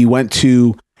 He went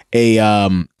to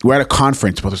we're at a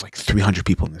conference, but there's like 300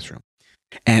 people in this room,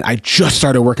 and I just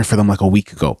started working for them like a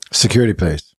week ago. Security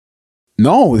place.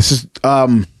 No, this is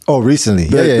recently.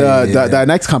 The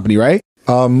next company, right?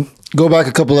 Go back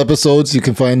a couple episodes, you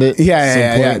can find it.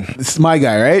 Yeah. It's my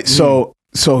guy, right? So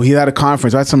he had a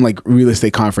conference. I had some like real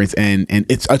estate conference, and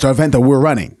it's an event that we're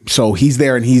running. So he's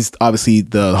there, and he's obviously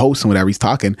the host and whatever. He's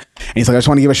talking, and he's like, I just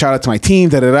want to give a shout out to my team,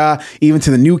 even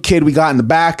to the new kid we got in the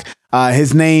back.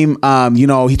 His name,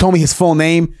 he told me his full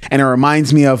name, and it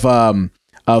reminds me of a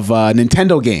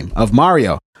Nintendo game of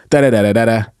Mario.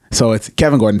 So it's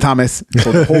Kevin Gordon Thomas.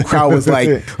 So the whole crowd was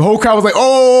like,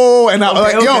 oh, and I was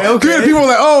like, people were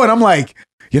like, oh, and I'm like,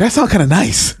 yeah, that sounds kind of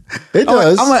nice. It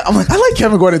does. I'm like, I like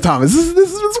Kevin Gordon Thomas.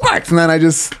 This works. And then I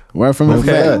just went from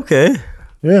okay.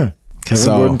 Yeah. Kevin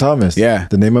Gordon Thomas. Yeah.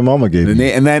 The name my mama gave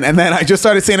me. And then I just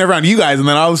started saying it around you guys, and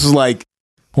then I was just like,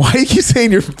 Why do you keep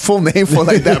saying your full name for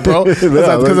like that, bro?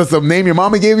 Because it's the name your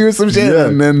mama gave you or some shit,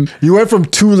 and then you went from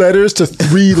 2 letters to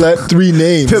 3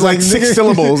 names to like 6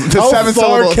 syllables to 7 syllables.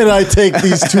 How far can I take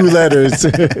these 2 letters?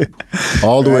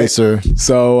 All the way, sir.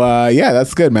 So yeah,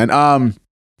 that's good, man.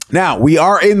 Now we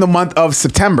are in the month of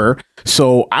September,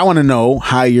 so I want to know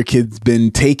how your kid's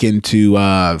been taken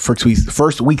to first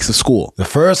weeks of school. The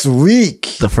first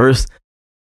week,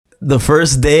 The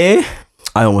first day,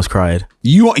 I almost cried.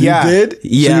 You you did?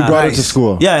 Yeah. So you brought Nice. it to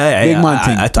school. Yeah. Big man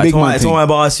thing. I Big man told thing. my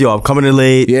boss, yo, I'm coming in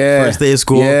late. Yeah. First day of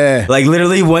school. Yeah. Like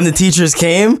literally when the teachers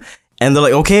came and they're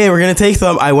like, okay, we're gonna take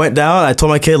them. I went down. I told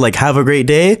my kid like, have a great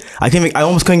day. I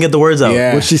almost couldn't get the words out.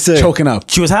 Yeah. What'd she say? Choking up.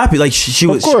 She was happy. Like she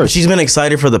was. course. She's been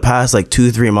excited for the past like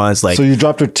 2-3 months. Like So you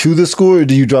dropped her to the school, or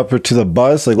do you drop her to the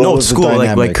bus? Like what no was school. the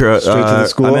dynamic? Straight Straight to the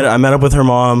school. I met up with her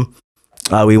mom.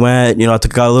 We went, I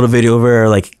got a little video of her,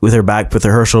 like with her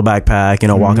Herschel backpack,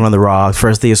 walking on the rocks,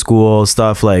 first day of school,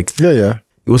 stuff like. Yeah.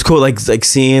 It was cool, like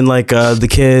seeing like the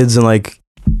kids and like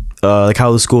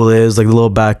how the school is, like the little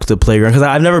back to the playground. Because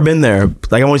I've never been there.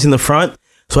 Like I only seen the front,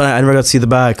 so I never got to see the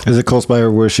back. Is it close by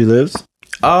where she lives?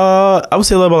 I would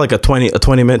say about like a 20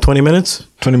 minutes.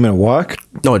 20-minute walk.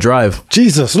 No, a drive.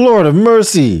 Jesus, Lord of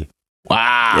mercy.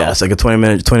 Wow. Yeah, it's like a 20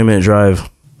 minute drive.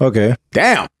 Okay.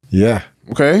 Damn. Yeah.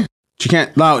 Okay. She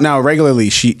can't now regularly.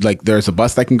 She like there's a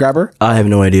bus that can grab her. I have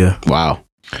no idea. Wow.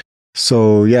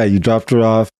 So yeah, you dropped her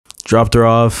off. Dropped her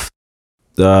off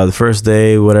the first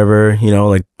day, whatever.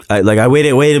 I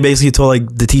waited basically till like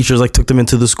the teachers like took them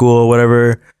into the school,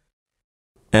 whatever.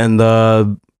 And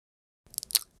then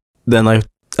like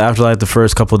after like the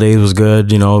first couple of days was good.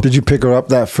 Did you pick her up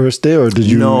that first day, or did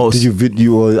you? No. Did you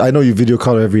video? I know you video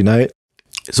call her every night.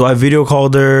 So I video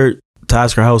called her to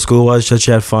ask her how school was.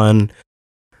 She had fun.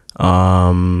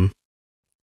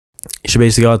 She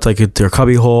basically got to her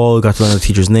cubby hole, got to learn the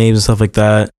teachers' names and stuff like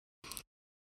that.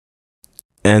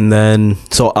 And then,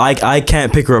 so I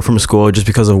can't pick her up from school just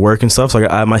because of work and stuff. So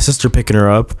I my sister picking her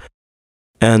up.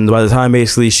 And by the time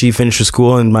basically she finishes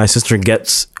school and my sister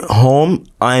gets home,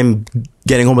 I'm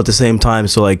getting home at the same time.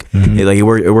 So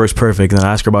it works perfect. And then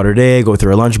I ask her about her day, go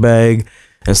through her lunch bag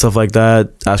and stuff like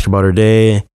that. Ask her about her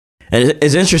day. And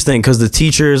it's interesting because the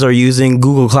teachers are using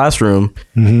Google Classroom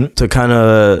to kind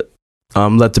of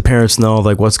let the parents know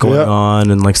like what's going on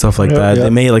and like stuff like that. They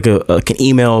made like an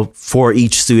email for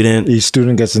each student. Each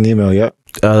student gets an email. Yeah.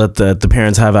 That the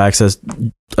parents have access,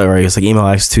 or I guess like email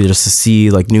access to, just to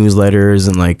see like newsletters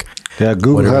and like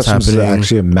Google Classroom is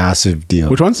actually a massive deal.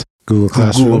 Which ones? Google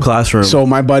Classroom. Google Classroom. So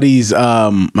my buddy's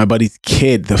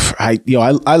kid. I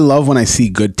love when I see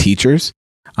good teachers.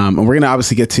 And we're gonna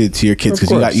obviously get to your kids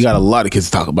because you got a lot of kids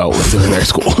to talk about with their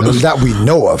school that we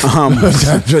know of.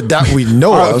 That we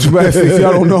know of. If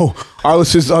y'all don't know,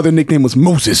 Arliss's other nickname was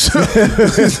Moses.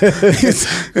 This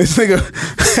nigga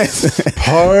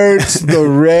Parts the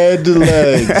red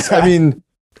legs. I mean,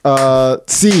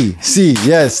 C.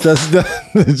 Yes, that's the.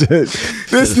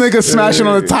 This nigga smashing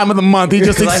on the time of the month. He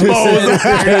just exposed.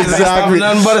 Exactly.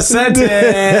 Nothing but a sentence.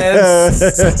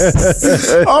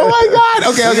 Oh my god.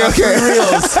 Okay. We got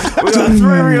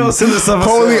 3 reels in this episode.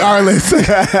 Holy Arliss.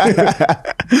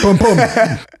 Boom, boom.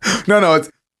 No, it's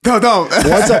don't.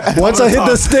 Once I hit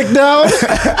the stick down.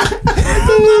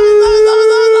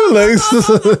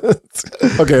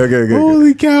 Okay.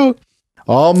 Holy cow.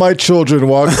 All my children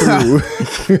walk through.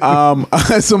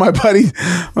 So my buddy's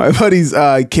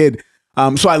kid.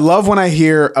 So I love when I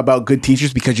hear about good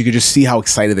teachers because you can just see how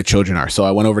excited the children are. So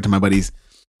I went over to my buddy's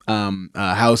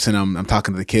house and I'm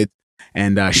talking to the kid,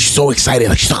 and she's so excited.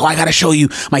 Like she's like, "Oh, I gotta show you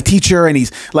my teacher." And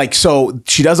he's like, so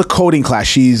she does a coding class.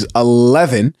 She's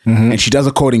 11 and she does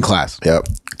a coding class. Yep.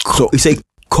 So You say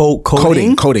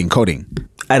coding? Coding.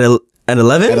 At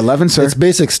 11? At 11, sir. It's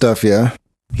basic stuff, yeah.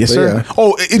 Yes, But sir. yeah.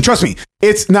 Oh, trust me.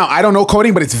 It's now I don't know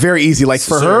coding, but it's very easy. Like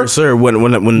for her, Sir, when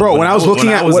I was looking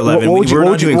at what would you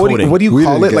doing coding. what do you We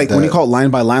call didn't it? get Like when that. you call it line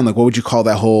by line, like what would you call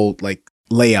that whole like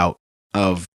layout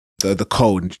of the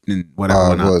code and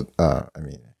whatever?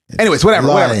 Anyways, whatever.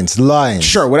 Lines.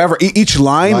 Sure, whatever. Each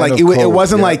line, Line like of it code,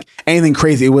 wasn't yeah. like anything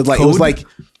crazy. It was like it was like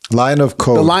Line of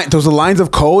code. the line. Those are lines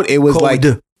of code. It was Code. like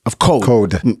of code.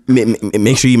 Code.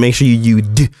 Make sure you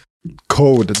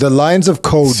Code. The lines of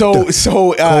code. So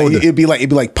Code. it'd be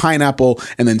like pineapple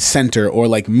and then center, or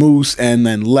like moose and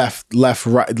then left,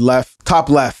 right, left, top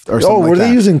left, or something. were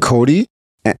they using Cody?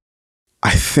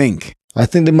 I think. I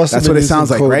think they must have That's been what it using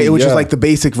sounds like, Cody, right? It was just yeah. like the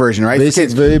basic version, right? Basic,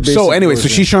 Kids. very basic So anyway, so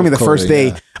version she's showing me the of first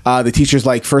coding, day. The teacher's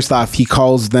like, first off, he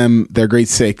calls them, they're grade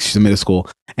 6, she's in middle school,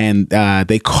 and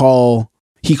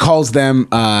he calls them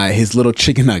his little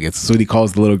chicken nuggets. That's what he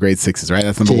calls the little grade 6s, right?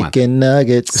 That's number one. Chicken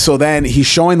nuggets. So then he's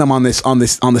showing them on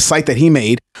the site that he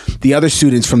made. the other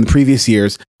students from the previous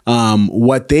years,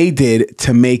 what they did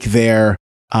to make their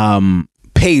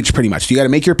page pretty much. So you got to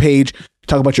make your page,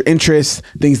 talk about your interests,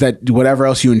 things that whatever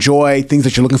else you enjoy, things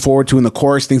that you're looking forward to in the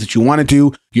course, things that you want to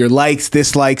do, your likes,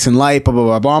 dislikes, and blah, blah,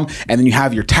 blah, blah. And then you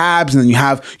have your tabs, and then you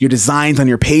have your designs on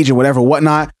your page and whatever,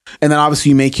 whatnot. And then obviously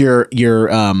you make your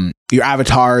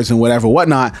avatars and whatever,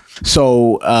 whatnot.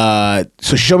 So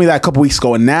she showed me that a couple weeks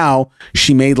ago, and now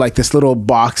she made like this little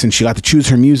box, and she got to choose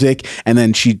her music, and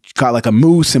then she got like a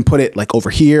moose and put it like over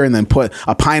here, and then put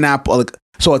a pineapple. Like,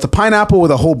 so it's a pineapple with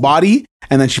a whole body,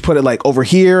 and then she put it like over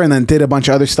here, and then did a bunch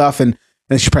of other stuff, and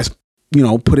then she pressed,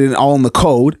 put it all in the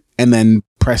code, and then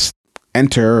press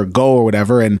enter or go or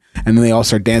whatever, and then they all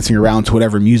start dancing around to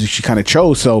whatever music she kind of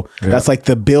chose. So that's like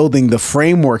the building the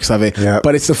frameworks of it.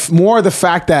 But it's more the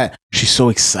fact that she's so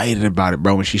excited about it,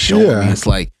 bro. When she showed me, it's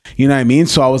like, you know what I mean?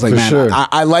 So I was like,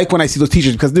 I like when I see those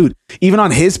teachers, because dude, even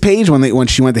on his page, when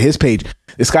she went to his page,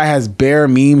 this guy has bare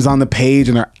memes on the page,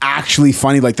 and they're actually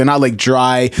funny. Like, they're not like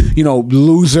dry,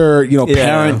 loser,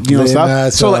 parent,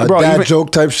 stuff. So like, bro, dad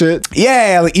joke type shit.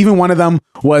 Yeah, like even one of them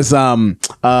was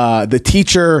the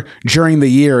teacher during the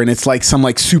year, and it's like some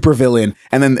like super villain,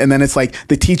 and then it's like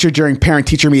the teacher during parent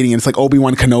teacher meeting, and it's like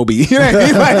Obi-Wan Kenobi. You know what I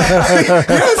mean? Like, you know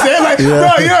what I'm saying? Like, bro,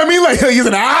 you know what I mean? Like, he's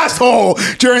an asshole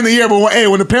during the year, but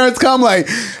when the parents come, like,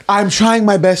 I'm trying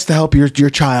my best to help your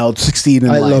child succeed in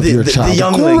life. I love your child. The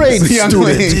young Great student. My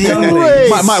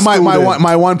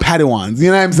one Padawans.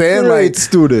 You know what I'm saying? Great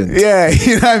student. Yeah,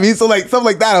 you know what I mean? So like stuff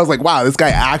like that, I was like, wow, this guy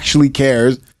actually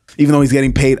cares, even though he's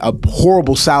getting paid a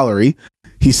horrible salary.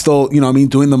 He's still,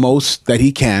 doing the most that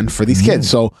he can for these kids.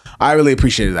 So I really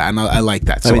appreciated that, and I like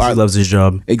that. So he loves his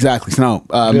job. Exactly. So now,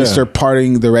 Mr.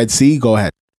 Parting the Red Sea, go ahead.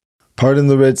 Parting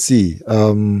the Red Sea.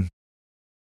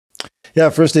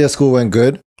 First day of school went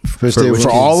good.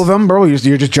 For all of them, bro?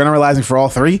 You're just generalizing for all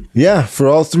three? Yeah, for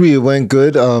all three, it went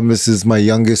good. This is my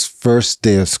youngest first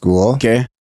day of school. Okay.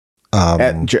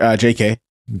 At JK.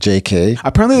 JK.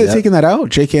 Apparently they're taking that out,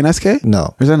 JK and SK? No.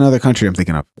 Or is that another country I'm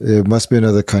thinking of? It must be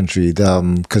another country.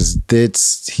 Because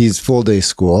he's full day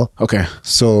school. Okay.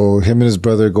 So him and his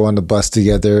brother go on the bus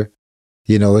together.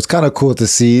 It's kind of cool to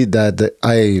see that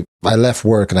I left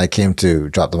work and I came to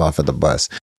drop them off at the bus.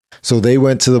 So they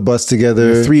went to the bus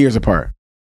together. They're 3 years apart.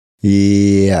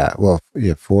 Yeah. Well,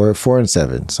 4 and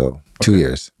 7. So 2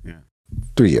 years. Yeah.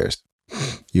 3 years.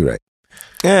 You're right.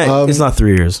 Yeah, it's not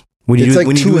 3 years. When you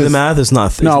do the math, it's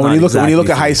not. No, when you look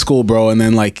at high school, bro, and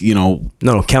then like No,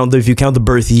 if you count the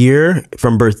birth year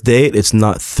from birth date, it's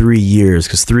not 3 years,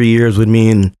 because 3 years would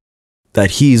mean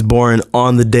that he's born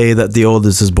on the day that the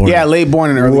oldest is born. Yeah, late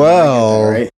born and early. Well,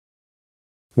 born, right?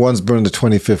 One's born the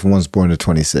 25th and one's born the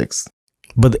 26th.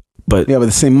 But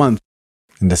the same month.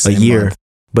 In the same year. month.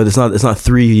 But it's not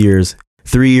 3 years.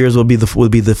 3 years will be the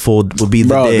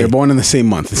Bro, day. they're born in the same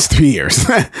month. It's 3 years.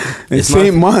 It's the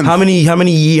same month. How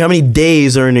many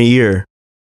days are in a year?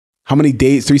 How many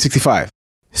days? 365.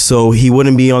 So he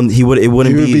wouldn't be on. It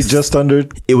wouldn't be just under.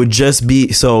 It would just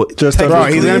be so. Just bro,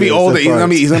 he's gonna be older.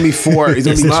 He's gonna be 4. He's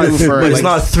gonna be 2 for. But it's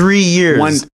not 3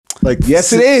 years.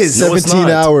 Yes, it is. 17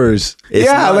 hours.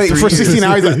 For 16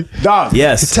 hours. Dog.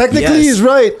 Yes. Technically, he's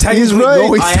right. He's right.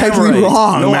 No, he's technically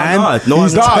wrong, no, man. I'm not. No,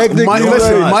 he's I'm technically not.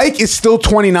 Listen, Mike is still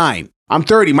 29. I'm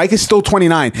 30. Mike is still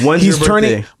 29. When's he's your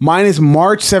turning. birthday? Mine is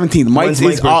March 17th. Mike's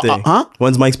birthday?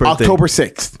 When's Mike's birthday? October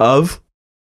 6th. Of?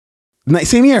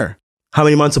 Same year. How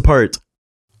many months apart?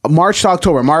 March to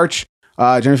October. March,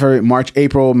 January, February, March,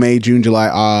 April, May, June, July,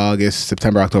 August,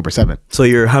 September, October, 7. So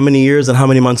you're how many years and how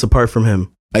many months apart from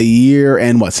him? A year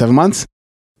and 7 months?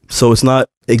 So it's not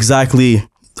exactly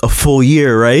a full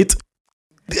year, right?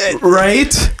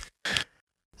 Right?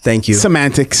 Thank you.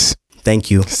 Semantics. Thank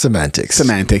you. Semantics.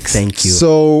 Thank you.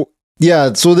 So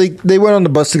they went on the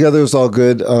bus together. It was all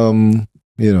good.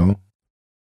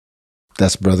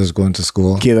 That's brothers going to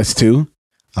school. Okay, that's 2.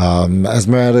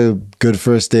 Esmer had a good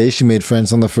first day. She made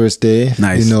friends on the first day.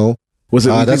 Nice. That's Was it?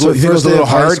 what You think it was first a day little of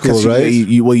high hard school, because right?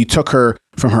 you took her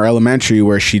from her elementary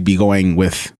where she'd be going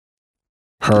with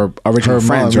her original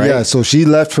friends, mom, right? Yeah. So she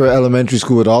left for elementary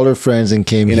school with all her friends and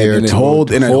came here in a whole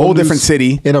different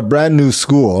city, in a brand new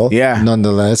school. Yeah.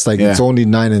 Nonetheless, it's only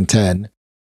 9 and 10.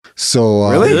 So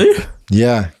really?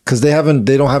 Yeah, because they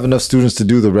don't have enough students to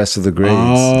do the rest of the grades.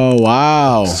 Oh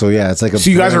wow! So yeah, it's like so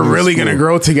you guys are really gonna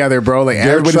grow together, bro. Like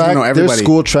everybody's gonna know everybody. Their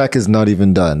school track is not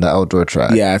even done. The outdoor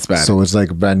track. Yeah, it's bad. So it's like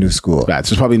a brand new school. Bad.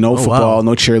 So there's probably no football,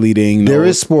 no cheerleading. There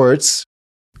is sports.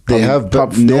 They have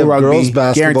rugby. Girls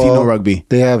basketball. Guaranteed no rugby.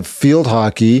 They have field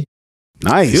hockey.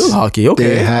 Nice. Field hockey. Okay.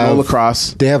 They have no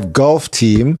lacrosse. They have golf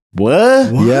team.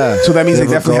 What? Yeah. So that means they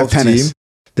definitely have tennis. Team.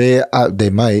 They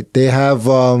might. They have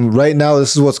right now.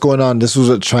 This is what's going on. This was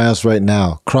at Triumphs right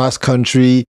now. Cross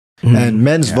country and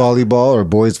men's volleyball or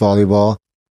boys volleyball,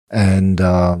 and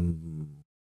I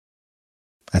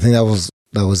think that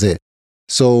was it.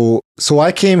 So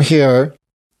I came here.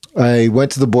 I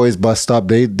went to the boys' bus stop.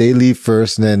 They leave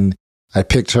first, and then I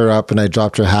picked her up and I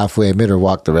dropped her halfway. I made her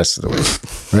walk the rest of the way.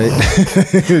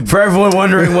 Right? For everyone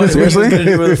wondering what we're going to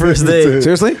do for the first day.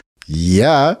 Seriously?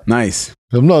 Yeah. Nice.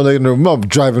 I'm not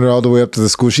driving her all the way up to the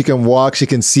school. She can walk. She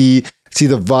can see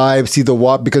the vibe, see the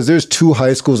walk, because there's 2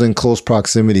 high schools in close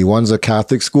proximity. One's a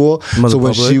Catholic school. One's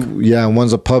and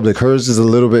one's a public. Hers is a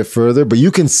little bit further, but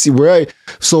you can see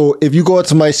so if you go out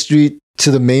to my street, to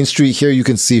the main street here, you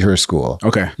can see her school.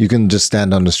 Okay. You can just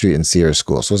stand on the street and see her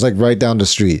school. So it's like right down the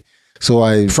street.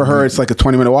 So for her, it's like a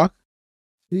 20-minute walk?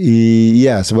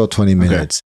 Yeah, it's about 20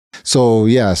 minutes.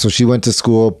 Okay. So she went to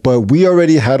school, but we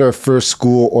already had our first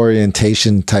school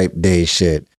orientation type day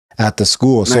shit at the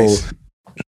school. Nice. So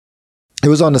it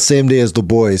was on the same day as the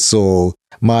boys. So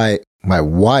my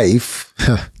wife,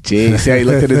 Jeez, see how you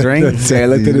looked at his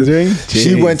ring?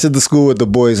 She went to the school with the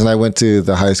boys and I went to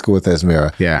the high school with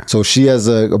Esmira. Yeah. So she has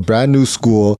a brand new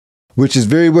school, which is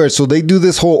very weird. So they do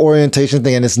this whole orientation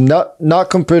thing and it's not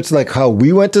compared to like how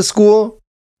we went to school.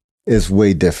 It's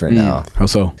way different now. How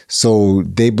so? So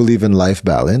they believe in life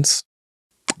balance.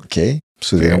 Okay.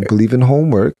 So they don't believe in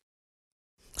homework.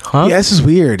 Huh? Yeah, this is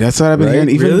weird. That's what I've been hearing.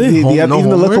 Even, really? even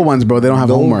the little ones, bro, they don't have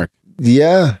homework.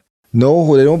 Yeah.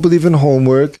 No, they don't believe in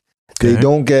homework. They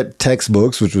don't get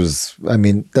textbooks, which was,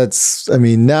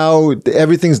 now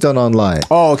everything's done online.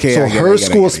 Oh, okay. So her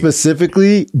school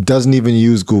specifically doesn't even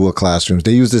use Google Classrooms.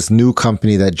 They use this new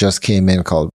company that just came in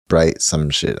called Bright,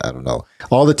 some shit. I don't know.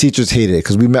 All the teachers hate it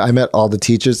because I met all the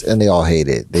teachers and they all hate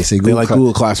it. They say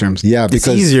Google Classrooms. Yeah, because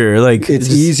it's easier. Like it's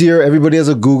easier. Everybody has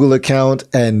a Google account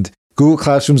and Google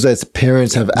Classrooms as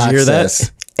parents have access. Hear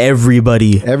that?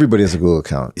 Everybody has a Google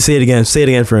account. Say it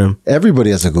again for him.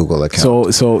 Everybody has a Google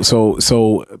account.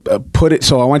 So put it.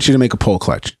 So I want you to make a poll,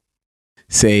 Clutch.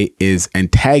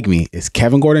 And tag me. Is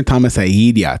Kevin Gordon Thomas an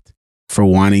idiot for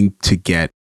wanting to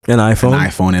get an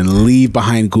iPhone and leave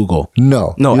behind Google?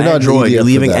 No, you're Android. You're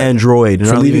leaving Android.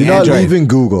 You're not leaving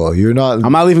Google. You're not.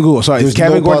 I'm not leaving Google. Sorry, is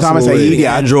Kevin Gordon Thomas an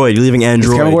idiot? Android. You're leaving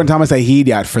Android. Is Kevin Gordon Thomas an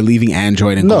idiot for leaving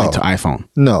Android and going to iPhone?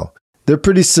 No. They're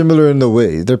pretty similar in the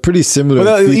way. They're pretty similar.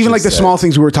 But even like the small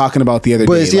things we were talking about the other day.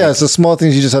 But it's the small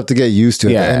things you just have to get used to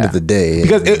at the end of the day.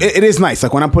 Because it is nice.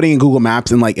 Like when I'm putting in Google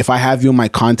Maps and like if I have you in my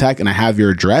contact and I have your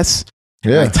address,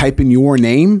 and I type in your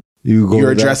name,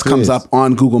 your address comes up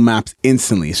on Google Maps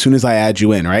instantly as soon as I add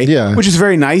you in, right? Yeah. Which is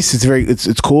very nice.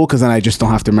 It's cool because then I just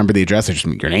don't have to remember the address. I just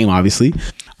your name, obviously.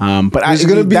 But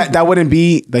that wouldn't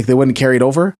be like they wouldn't carry it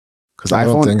over. Because I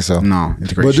don't think so. No,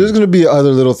 integration. But there's going to be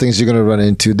other little things you're going to run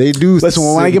into. They do.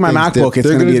 Listen, when I get my MacBook,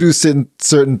 they're going to do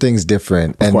certain things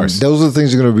different, and those are the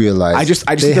things you're going to realize. I just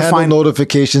they handle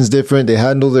notifications different. They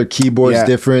handle their keyboards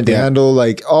different. They handle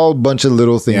like all bunch of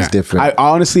little things different. I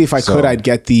honestly, if I could, I'd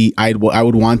get I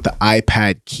would want the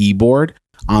iPad keyboard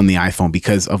on the iPhone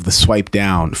because of the swipe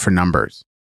down for numbers.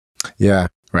 Yeah.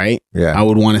 Right. Yeah. I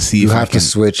would want to see you have to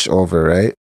switch over,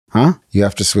 right? Huh? You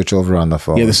have to switch over on the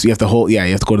phone. Yeah, you have to you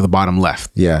have to go to the bottom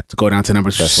left. Yeah. To go down to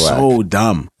numbers. That's so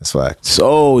dumb. That's whack.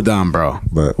 So dumb, bro.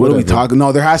 But what are we talking?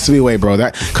 No, there has to be a way, bro.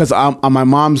 Because on my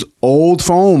mom's old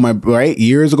phone,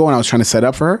 years ago when I was trying to set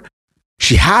up for her,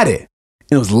 she had it.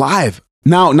 And it was live.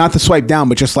 Now, not the swipe down,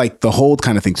 but just like the hold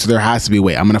kind of thing. So there has to be a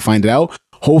way. I'm going to find it out.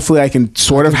 Hopefully I can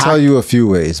tell you a few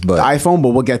ways, but the iPhone, but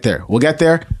we'll get there.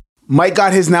 Mike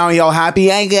got his now. Y'all happy?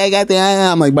 I got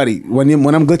that. I'm like, buddy, when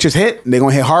them glitches hit, they're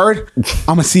gonna hit hard.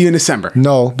 I'm gonna see you in December.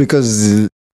 No, because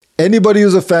anybody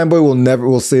who's a fanboy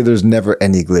will say there's never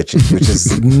any glitches, which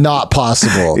is not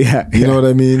possible. You know what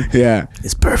I mean? Yeah,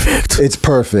 it's perfect. It's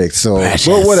perfect. So,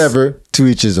 but whatever. To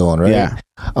each his own, right? Yeah.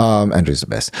 Andrew's the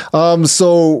best.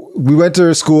 So we went to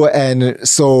her school, and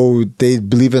so they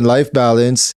believe in life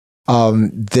balance.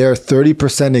 Their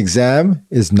 30% exam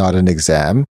is not an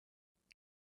exam.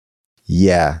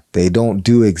 Yeah, they don't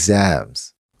do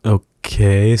exams.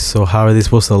 Okay, so how are they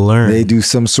supposed to learn? They do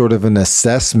some sort of an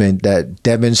assessment that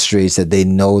demonstrates that they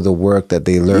know the work that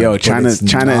they learn. Yo, China is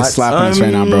slapping us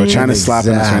right now, bro. China is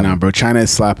slapping us right now, bro. China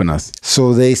is slapping us.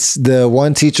 So the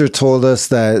one teacher told us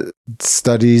that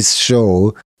studies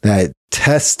show that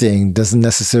testing doesn't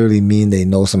necessarily mean they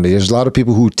know something. There's a lot of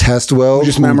people who test well, who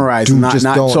just memorize, there's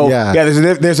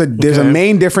a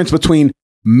main difference between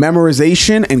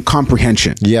memorization and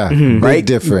comprehension. Yeah. Right? Big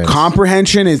difference.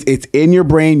 Comprehension it's in your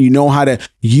brain. You know how to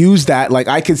use that. Like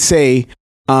I could say,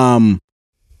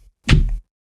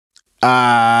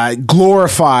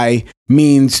 glorify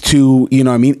means to, you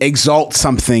know what I mean, exalt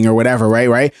something or whatever,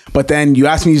 right? But then you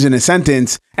ask me to use it in a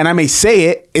sentence, and I may say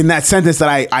it in that sentence that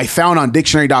I found on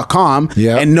dictionary.com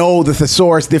and know the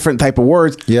thesaurus, different type of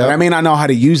words, but I may not know how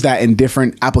to use that in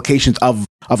different applications of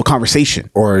a conversation.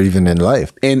 Or even in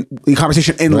life. In the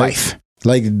conversation in life.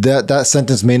 Like that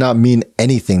sentence may not mean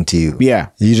anything to you. Yeah.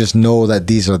 You just know that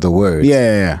these are the words.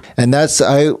 Yeah. And that's,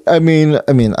 I mean,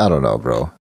 I don't know, bro.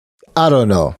 I don't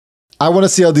know. I want to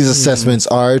see how these assessments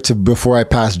are before I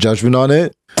pass judgment on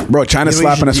it. Bro, China's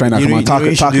slapping us right now. Come on, talk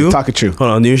it true.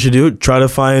 Hold on, you should do? Try to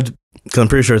find, because I'm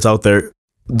pretty sure it's out there,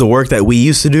 the work that we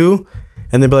used to do,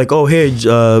 and they'd be like, oh, hey,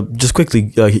 just quickly,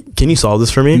 can you solve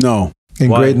this for me? No. In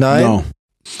grade 9?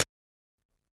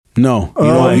 No.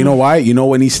 You know why? You know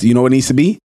what needs to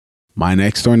be? My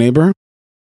next door neighbor.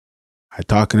 I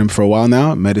talked to him for a while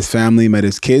now. Met his family, met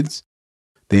his kids.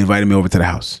 They invited me over to the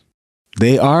house.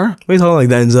 They are. We're talking like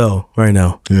Denzel right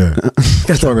now. Yeah.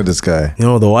 What's wrong with this guy? You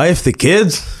know, the wife, the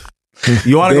kids.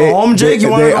 You want to go home, Jake? You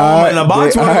want to go home in a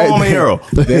box? You want to go home, a hero?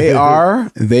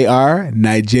 They are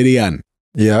Nigerian.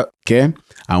 Yeah. Okay.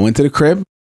 I went to the crib,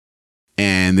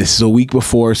 and this is a week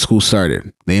before school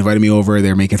started. They invited me over.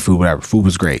 They're making food, whatever. Food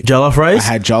was great. Jollof rice?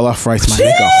 I had jollof rice. My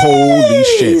nigga, holy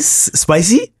shit.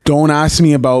 Spicy? Don't ask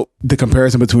me about the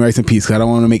comparison between rice and peas, because I don't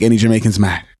want to make any Jamaicans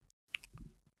mad.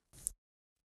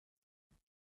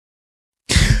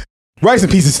 Rice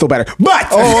and peas is still better,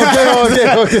 but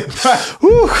okay.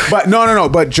 But no.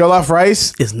 But jollof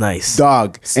rice is nice,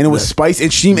 dog, and it was spicy.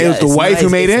 And it was the wife who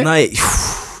made it.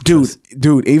 Nice.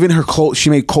 Dude. Even her she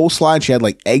made coleslaw. And she had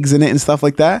like eggs in it and stuff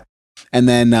like that. And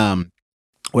then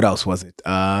what else was it?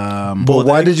 But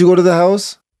why did you go to the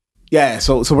house? Yeah,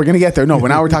 so we're gonna get there. No, but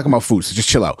now we're talking about food, so just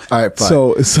chill out. All right,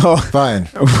 fine. So fine.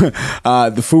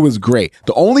 The food was great.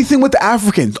 The only thing with the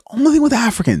Africans,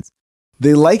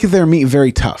 they like their meat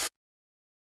very tough.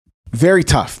 Very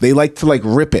tough. They like to like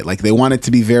rip it. Like they want it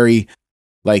to be very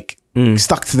like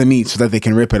stuck to the meat so that they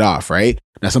can rip it off, right?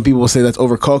 Now some people will say that's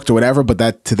overcooked or whatever, but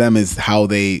that to them is how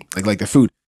they like their food.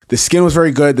 The skin was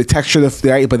very good, the texture,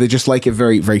 but they just like it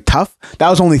very, very tough. That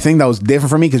was the only thing that was different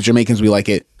for me, because Jamaicans, we like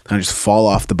it kind of just fall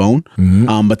off the bone.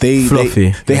 But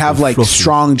they have like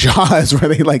strong jaws where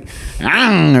they like,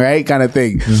 right, kind of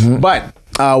thing. But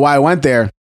while I went there,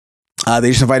 they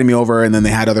just invited me over, and then they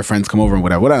had other friends come over and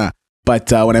whatever.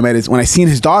 But when I seen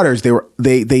his daughters,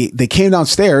 they came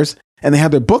downstairs and they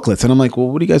had their booklets, and I'm like, well,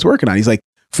 what are you guys working on? He's like,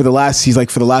 for the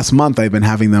last month, I've been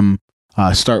having them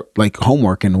start like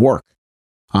homework and work,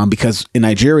 because in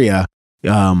Nigeria,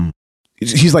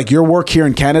 he's like, your work here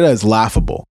in Canada is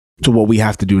laughable to what we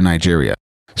have to do in Nigeria.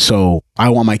 So I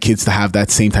want my kids to have that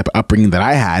same type of upbringing that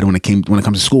I had when it comes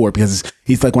to schoolwork, because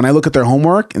he's like, when I look at their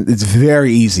homework, it's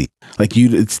very easy. Like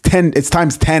it's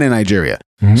times 10 in Nigeria.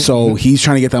 So he's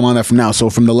trying to get them on that from now.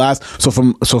 So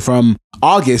from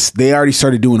August, they already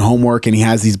started doing homework, and he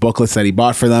has these booklets that he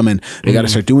bought for them, and they got to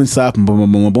start doing stuff, and boom,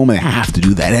 boom, boom, boom, and they have to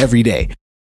do that every day.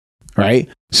 Right.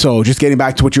 So just getting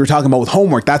back to what you were talking about with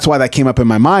homework, that's why that came up in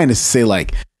my mind, is to say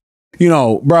like, you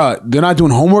know, bro, they're not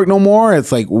doing homework no more.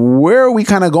 It's like, where are we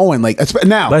kind of going? Like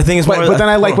now, but I think it's but then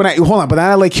I like but then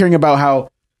I like hearing about how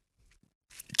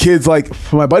kids, like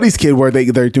my buddy's kid, where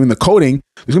they're doing the coding.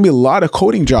 There's gonna be a lot of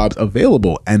coding jobs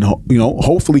available, and you know,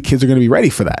 hopefully kids are gonna be ready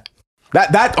for that.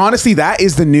 That honestly, that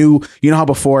is the new. You know how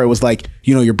before it was like,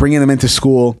 you know, you're bringing them into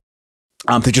school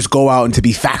to just go out and to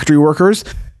be factory workers.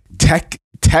 Tech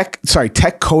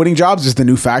coding jobs is the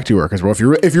new factory workers, bro. If you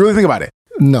really think about it.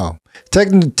 No.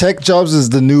 Tech jobs is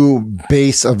the new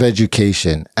base of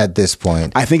education at this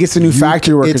point. I think it's the new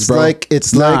factory workers, bro. I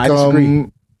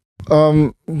disagree.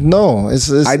 No,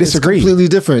 it's I disagree. It's completely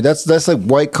different. That's like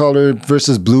white collar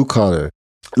versus blue collar.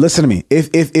 Listen to me.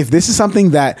 If this is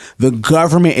something that the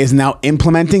government is now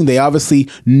implementing, they obviously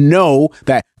know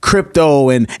that crypto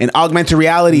and augmented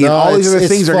reality and all these other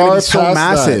things are going to be so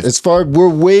massive. We're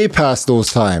way past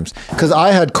those times, because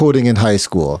I had coding in high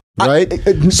school, right?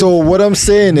 So what I'm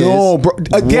saying is, no, bro.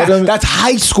 That's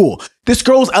high school. This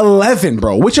girl's 11,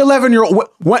 bro. Which 11-year-old?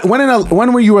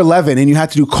 When were you 11 and you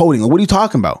had to do coding? What are you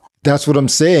talking about? That's what I'm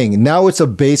saying. Now it's a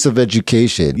base of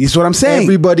education. That's what I'm saying.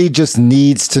 Everybody just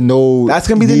needs to know. That's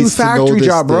going to be the new factory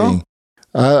job, bro.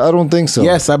 I don't think so.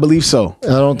 Yes, I believe so. I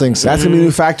don't think so. That's gonna be a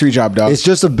new factory job, dog. It's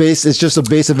just a base. It's just a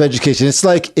base of education. It's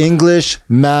like English,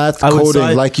 math,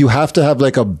 coding. Like you have to have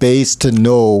like a base to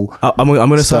know. I'm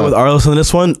gonna side with Arlos on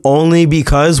this one, only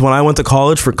because when I went to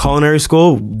college for culinary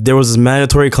school, there was this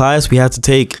mandatory class we had to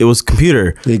take. It was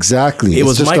computer. Exactly. It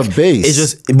was just a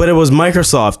base. But it was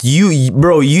Microsoft.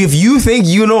 If you think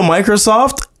you know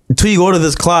Microsoft, until you go to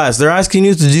this class. They're asking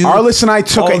you to do. Arliss and I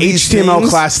took all an these HTML things.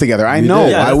 class together. I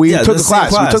know. We took the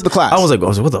class. We took the class. I was like,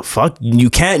 what the fuck? You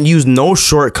can't use no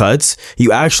shortcuts.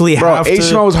 You actually have to.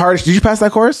 HTML was hard. Did you pass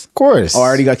that course? Of course. Oh, I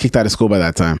already got kicked out of school by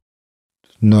that time.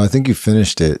 No, I think you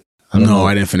finished it. I don't know.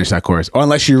 I didn't finish that course. Or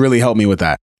unless you really helped me with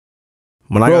that.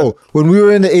 When we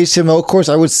were in the HTML course,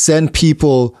 I would send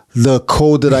people the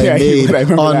code that I made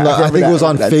on. I think it was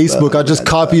on Facebook. I just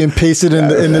copy and paste it in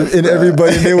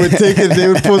everybody, and they would take it. They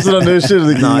would post it on their shit.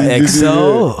 Like,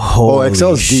 Excel.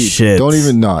 Excel's deep. Shit. Don't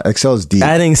even Excel's deep.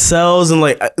 Adding cells and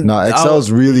Excel's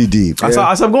really deep. I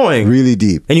stopped going. Really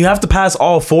deep. And you have to pass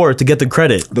all 4 to get the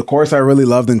credit. The course I really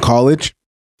loved in college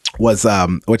was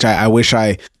which I wish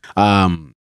I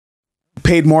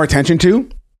paid more attention to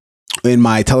in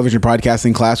my television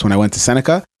broadcasting class when I went to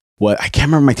Seneca. I can't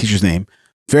remember my teacher's name.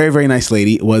 Very, very nice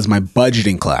lady. Was my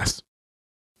budgeting class.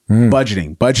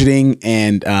 Budgeting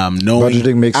and knowing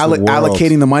Budgeting makes the world.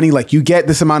 allocating the money. Like, you get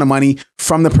this amount of money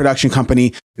from the production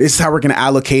company. This is how we're going to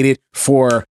allocate it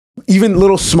for even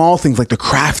little small things like the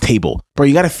craft table. Bro,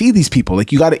 you got to feed these people.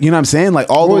 Like, you got to, you know what I'm saying? Like,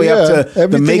 all the way up to the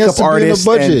Everything makeup has to be in a artist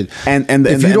budget. and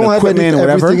if you don't have equipment or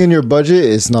whatever. everything in your budget,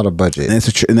 it's not a budget. And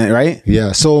it's right?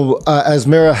 Yeah. So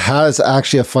Asmera has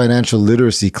actually a financial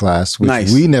literacy class,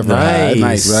 which we never had.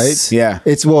 Nice. Right? Yeah.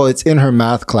 It's in her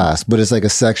math class, but it's like a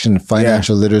section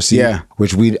financial literacy,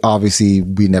 which we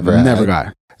never had. Never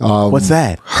got. What's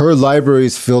that? Her library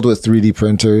is filled with 3D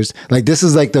printers. Like, this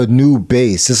is like the new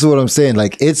base. This is what I'm saying.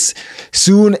 Like, it's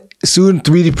soon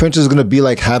 3D printer is going to be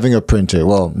like having a printer.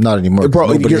 Well, not anymore. Bro,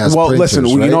 listen,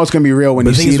 right? you know it's going to be real when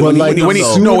you see when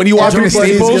you walk into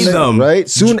Staples. Right?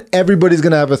 Soon everybody's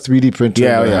going to have a 3D printer in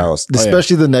their house,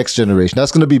 especially the next generation.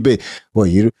 That's going to be big.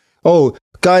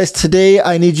 Guys, today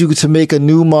I need you to make a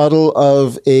new model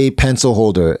of a pencil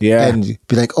holder. Yeah. And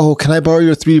be like, oh, can I borrow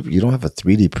your 3D? You don't have a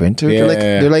 3D printer? Yeah.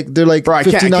 They're like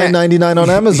 $59.99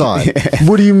 on Amazon.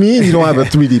 What do you mean you don't have a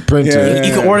 3D printer?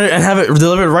 You can order it and have it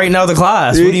delivered right now to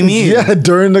class. What do you mean? Yeah,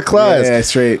 during the class. Yeah,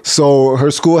 straight. So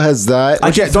her school has that. I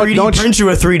can 3D print you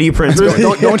a 3D printer.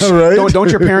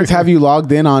 Don't your parents have you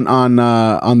logged in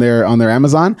on their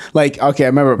Amazon? Like, okay, I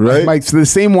remember the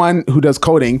same one who does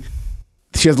coding.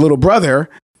 She has a little brother,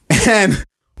 and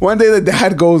one day the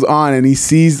dad goes on and he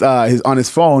sees on his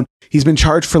phone he's been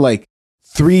charged for like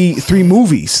three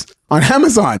movies on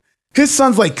Amazon. His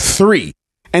son's like 3,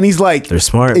 and he's like, they're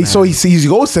smart. So he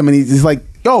goes to him and he's like,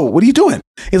 "Yo, what are you doing?"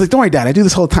 He's like, "Don't worry, Dad. I do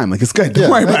this all the time. Like, it's good. Don't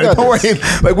worry about it. Don't worry.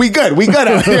 Like, we good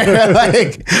out here.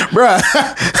 Like, bruh."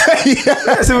 I do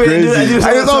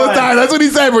this all the time. That's what he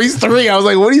said. Bro, he's 3. I was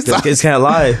like, "What are you saying?" Kids can't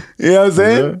lie. You know what I'm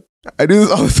saying? Yeah. I do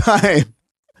this all the time.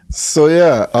 So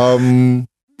yeah,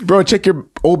 bro, check your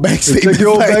old bank statement. Check your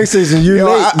old bank statement. You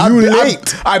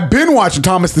late. I've been watching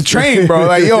Thomas the Train, bro.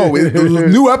 Like, yo,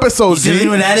 new episodes.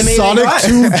 Sonic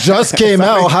 2 just came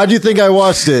out. How do you think I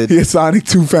watched it? Yeah, Sonic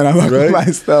 2 fan. I'm not gonna lie,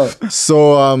 stuff.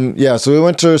 So so we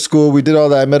went to her school. We did all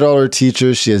that. I met all her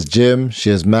teachers. She has gym. She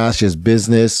has math. She has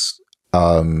business.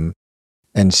 And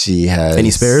she has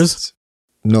any spares?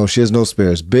 No, she has no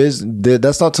spares.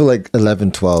 That's not till like 11,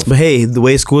 12. But hey, the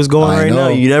way school is going now,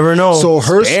 you never know. So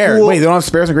her school... Wait, they don't have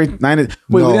spares in grade 9? Wait, no,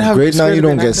 we didn't have grade 9 you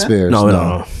don't get spares.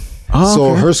 No. Oh,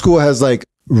 so her school has like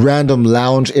random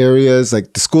lounge areas.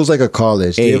 Like, the school's like a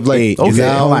college. They have like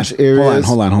lounge areas.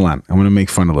 Hold on. I want to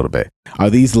make fun a little bit. Are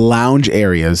these lounge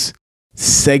areas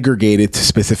segregated to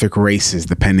specific races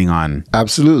depending on...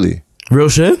 Absolutely. Real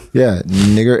shit? Yeah,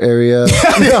 nigger area.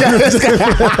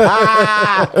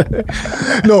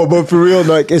 No, but for real,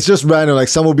 like, it's just random. Like,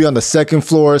 some will be on the second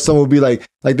floor. Some will be like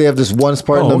they have this one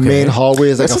part in the main hallway.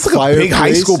 It's like that's a fireplace. Like a big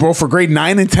high school, bro, for grade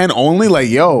 9 and 10 only. Like,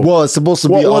 yo. Well, it's supposed to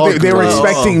be all they were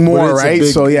expecting more, right?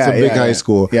 So yeah, it's a big high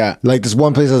school. Yeah, like this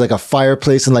one place has like a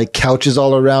fireplace and like couches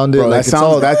all around it. Bro, like,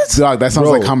 that sounds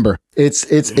like Humber.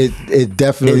 It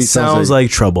definitely sounds like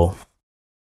trouble.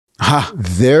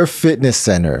 Their fitness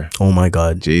center. Oh my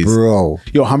god, jeez, bro.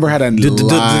 Yo, Humber had a. Do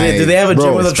they have a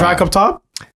gym with a track up top?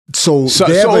 So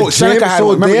they have a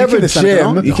gym.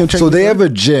 So they have a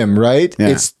gym, right? Yeah.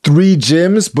 It's 3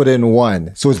 gyms, but in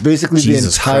one. So it's basically the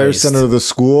entire center of the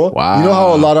school. Wow. You know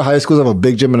how a lot of high schools have a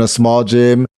big gym and a small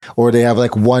gym, or they have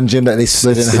like one gym that they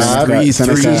split in half.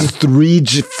 3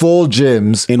 full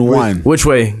gyms in one. Which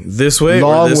way? This way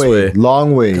or this way?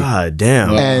 Long way. God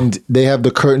damn. And they have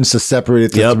the curtains to separate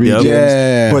it to 3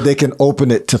 gyms, but they can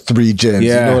open it to 3 gyms. You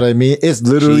know what I mean? It's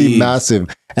literally massive.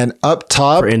 And up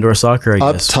top, for indoor soccer, I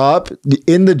guess. Up top,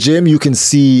 in the gym, you can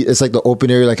see it's like the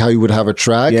open area, like how you would have a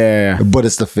track. Yeah. But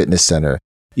it's the fitness center.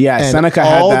 Yeah, and Seneca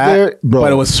had that, but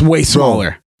it was way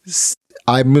smaller.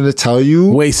 I'm going to tell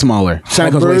you. Way smaller.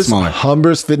 Seneca's way smaller.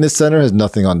 Humber's fitness center has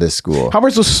nothing on this school.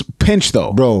 Humber's was pinched,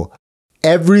 though. Bro,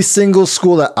 Every single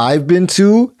school that I've been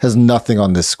to has nothing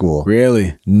on this school.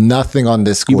 Really? Nothing on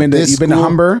this school. You've been to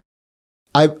Humber?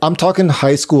 I'm talking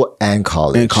high school and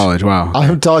college. In college, wow.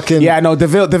 I'm talking. Yeah, no,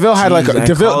 DeVille had like Jeez,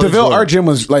 DeVille. Our gym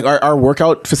was like our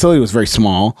workout facility was very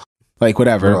small, like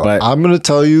whatever. Bro, but I'm gonna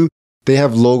tell you, they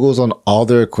have logos on all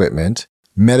their equipment,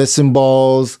 medicine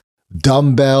balls,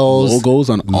 dumbbells, logos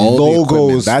on all the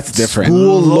equipment. That's different.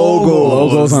 School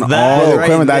Logos on all the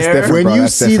equipment. That's different. When bro. you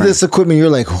That's see different. this equipment, you're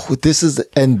like, oh, "This is,"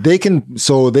 and they can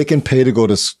pay to go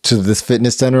to this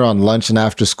fitness center on lunch and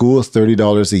after school.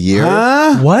 $30 a year.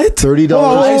 Huh? What? $30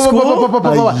 High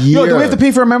school a year. Yo, do we have to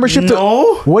pay for a membership?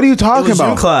 No. What are you talking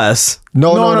about? Gym class.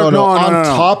 No. No. On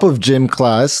top of gym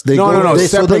class, they No, go. no, So they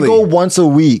separately. go once a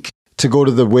week to go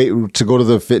to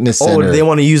the fitness center. Oh, they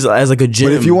want to use it as like a gym.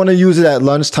 But if you want to use it at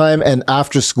lunchtime and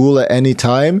after school at any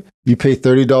time, you pay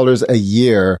 $30 a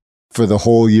year for the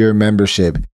whole year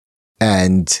membership.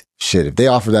 And shit, if they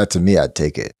offer that to me, I'd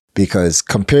take it. Because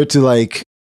compared to like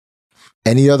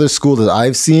any other school that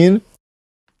I've seen,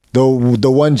 the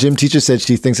one gym teacher said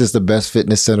she thinks it's the best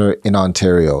fitness center in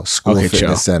Ontario. School Okay, fitness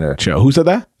chill. center. Chill. Who said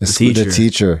that? The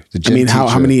teacher. The I gym mean, how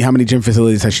teacher. many gym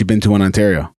facilities has she been to in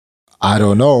Ontario? I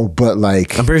don't know, but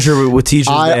like I'm pretty sure with teachers,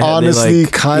 I honestly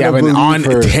kind of but believe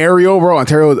her. Ontario, bro.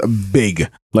 Ontario is big.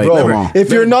 Like, Bro, come on. if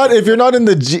you're not in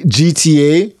the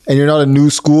GTA and you're not a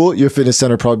new school, your fitness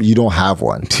center probably you don't have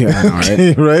one. Yeah, I know, right?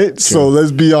 Okay, right? So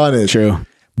let's be honest. True.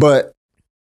 But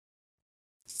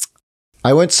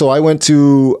I went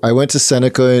to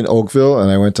Seneca in Oakville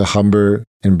and I went to Humber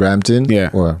in Brampton. Yeah.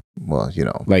 Or well, you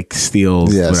know. Like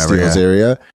Steeles, Yeah, whatever. Steeles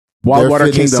area. Wildwater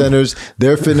fitness Kingdom.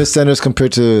 their fitness centers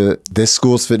compared to this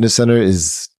school's fitness center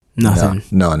is nothing.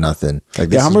 No, nothing. Like,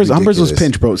 this Yeah, is Humber's was ridiculous.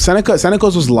 pinch, bro.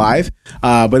 Seneca's was live,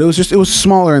 but it was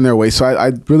smaller in their way. So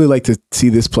I'd really like to see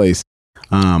this place.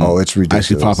 Oh, it's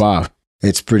ridiculous. Actually pop off.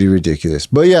 It's pretty ridiculous.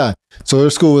 But yeah, so her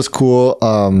school was cool.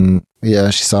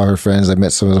 Yeah, she saw her friends. I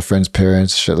met some of the friends'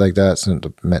 parents, shit like that. So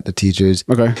met the teachers.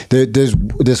 Okay. There's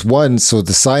this one, so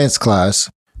the science class,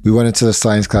 we went into the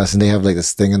science class and they have like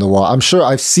this thing in the wall. I'm sure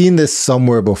I've seen this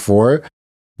somewhere before,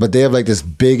 but they have like this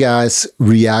big ass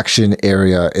reaction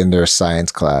area in their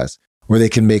science class where they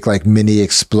can make like mini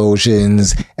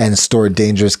explosions and store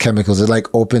dangerous chemicals. It like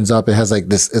opens up. It has like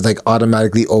this, it like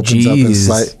automatically opens up and Jeez.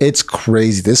 slides. It's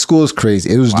crazy. This school is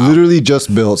crazy. It was literally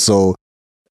just built. So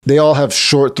they all have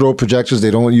short throw projectors.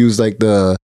 They don't use like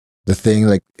the thing.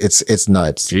 Like it's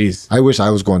nuts. Jeez. I wish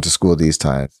I was going to school these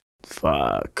times.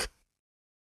 Fuck.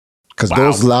 Because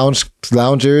Wow. those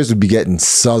loungers would be getting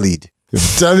sullied. I'm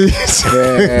telling you.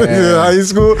 Yeah. High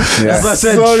school. That's what I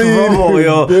said. Sullied. Trouble,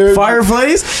 yo. They're-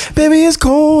 Fireplace, baby, it's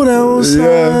cold outside.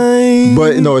 Yeah.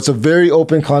 But no, it's a very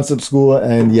open concept school.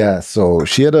 And yeah, so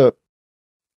she had a.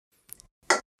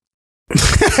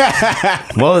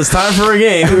 Well, it's time for a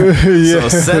game. So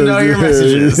send out your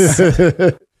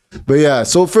messages. But yeah,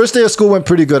 so first day of school went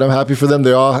pretty good. I'm happy for them.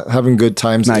 They're all having good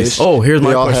times. Nice. Oh, here's my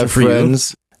They all question have for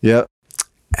friends. Yep. you.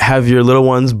 Have your little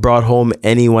ones brought home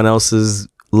anyone else's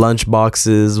lunch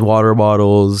boxes, water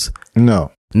bottles?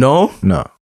 No. No? No.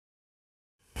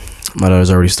 My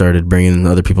daughter's already started bringing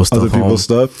other people's stuff Other home. people's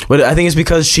stuff. But I think it's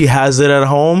because she has it at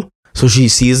home. So she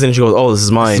sees it and she goes, oh, this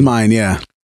is mine. It's mine, yeah.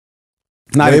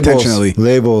 Not Labels. intentionally.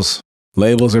 Labels.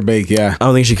 Labels are big, yeah. I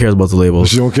don't think she cares about the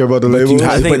labels. You don't care about the Do you labels?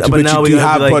 have, I think- but now do we you gotta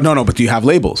have, be like- but no, but do you have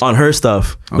labels? On her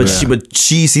stuff. But Okay.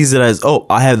 she sees it as, oh,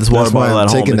 I have this water That's why bottle I'm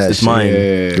at home. taking that It's shit. mine.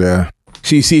 Yeah.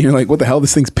 So you see, you're like, what the hell?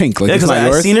 This thing's pink. Like, Yeah, it's because not I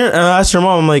yours. seen her and I asked her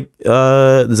mom, I'm like,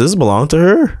 does this belong to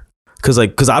her? Because I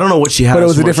don't know what she has. But it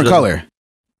was a from what she different doesn't- color.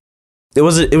 It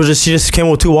was just she just came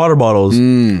with 2 water bottles.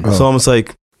 Mm. So I'm just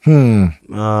like,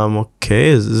 okay,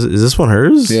 is this one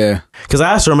hers? Yeah. Because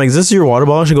I asked her, I'm like, is this your water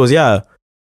bottle? And she goes, yeah.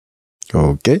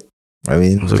 Okay. I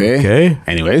mean, I was like, Okay. okay.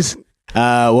 Anyways,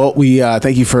 well, we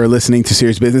thank you for listening to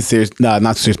Serious Business,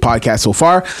 not Serious Podcast so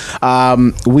far.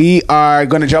 We are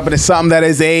going to jump into something that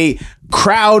is a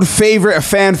crowd favorite, a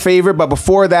fan favorite. But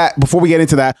before we get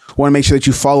into that, I want to make sure that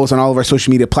you follow us on all of our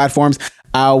social media platforms.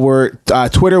 Our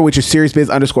Twitter, which is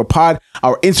SeriousBiz_pod.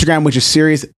 Our Instagram, which is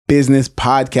Serious Business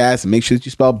Podcast. Make sure that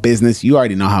you spell business. You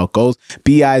already know how it goes.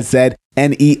 BIZNES.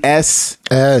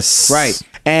 S. Right.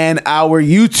 And our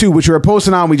YouTube, which we're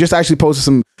posting on. We just actually posted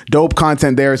some dope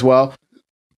content there as well.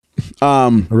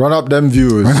 Run up them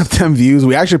views. Run up 10 views.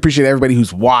 We actually appreciate everybody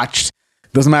who's watched.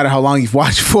 Doesn't matter how long you've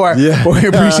watched for. Yeah. But we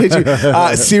appreciate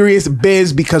you. Serious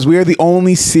Biz, because we are the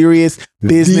only serious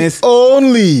business The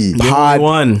only.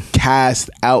 One. podcast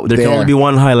out There there. can only be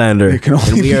one Highlander. can only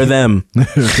And we be- are them.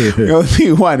 There only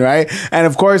be one, right? And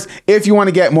of course, if you want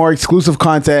to get more exclusive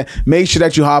content, make sure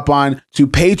that you hop on to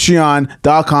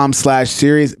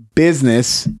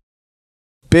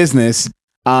patreon.com/seriousbusiness.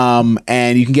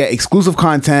 And you can get exclusive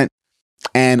content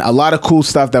and a lot of cool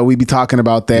stuff that we be talking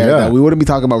about there that we wouldn't be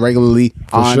talking about regularly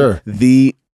on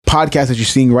the podcast that you're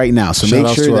seeing right now. So make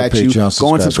sure that you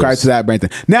go and subscribe to that, Brenton.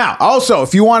 Now, also,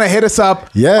 if you want to hit us up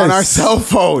on our cell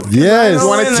phone, if you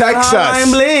want to text us,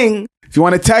 if you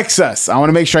want to text us, I want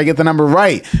to make sure I get the number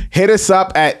right. Hit us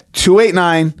up at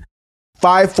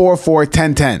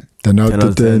 289-544-1010. 10 out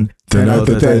of 10. 10 out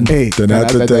of 10. 10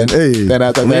 out of 10. 10 out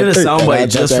of 10. We need a soundbite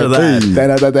just for that.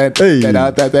 10 out of 10. 10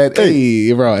 out of 10.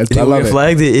 Hey, bro, I love it.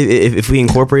 Flagged if we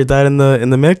incorporate that in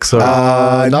the mix, or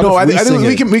no, I think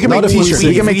we can make t-shirts.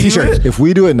 We can make t-shirts. If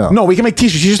we do it, no, we can make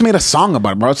t-shirts. You just made a song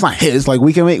about it, bro. It's not his. Like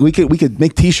we could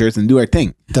make t-shirts and do our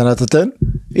thing. 10 out of 10.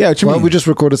 Yeah, what you why mean? don't we just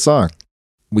record a song?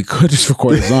 We could just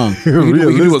record a song.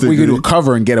 we could do a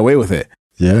cover and get away with it.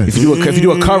 Yeah. If you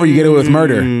do a cover, you get away with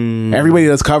murder. Everybody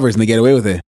does covers and they get away with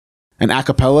it. An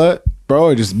acapella, bro,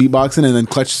 or just beatboxing and then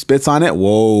Clutch spits on it.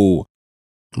 Whoa.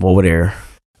 Whoa there.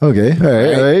 Okay.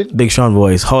 All right. Big Sean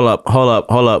voice. Hold up.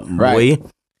 Right. Boy.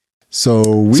 So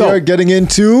we are getting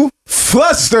into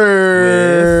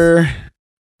Fluster.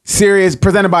 Serious,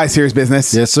 presented by Serious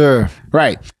Business. Yes, sir.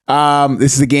 Right.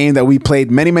 This is a game that we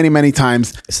played many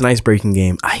times. It's an ice-breaking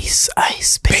game. Ice,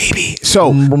 baby.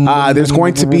 So there's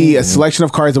going to be a selection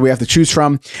of cards that we have to choose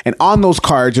from. And on those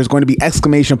cards, there's going to be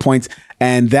exclamation points.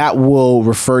 And that will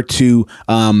refer to,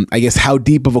 I guess, how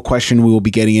deep of a question we will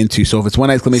be getting into. So if it's one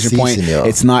exclamation point,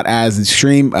 it's not as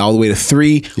extreme, all the way to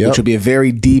 3, which will be a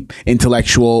very deep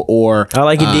intellectual or I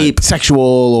like it deep, sexual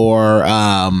or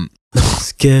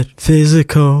let's get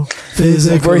physical.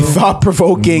 Very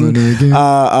thought-provoking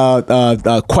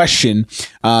question.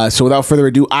 So without further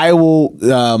ado, I will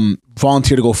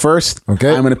volunteer to go first. Okay.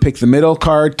 I'm going to pick the middle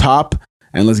card, top,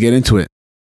 and let's get into it.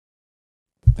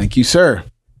 Thank you, sir.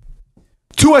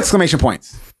 2 exclamation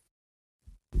points.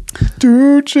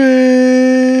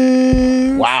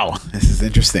 Wow, this is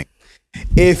interesting.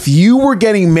 If you were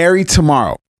getting married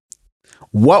tomorrow,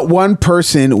 what one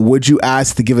person would you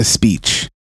ask to give a speech?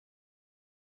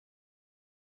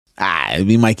 It'd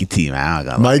be Mikey T,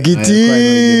 man. Mikey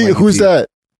T. Who's that?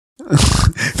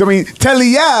 I mean,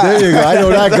 Talia. There you go. I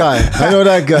know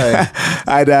that guy.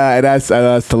 I'd ask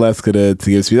Teleska to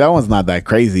give a speech. That one's not that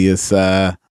crazy. It's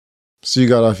so you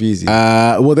got off easy.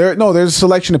 Well, there's a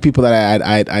selection of people that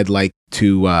I'd like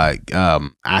to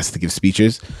ask to give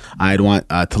speeches. I'd want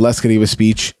Teleska to give a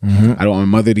speech. I don't want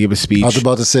my mother to give a speech. I was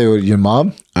about to say, your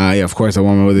mom? Yeah, of course. I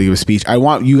want my mother to give a speech. I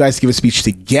want you guys to give a speech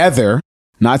together,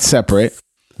 not separate.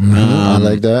 I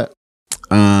like that.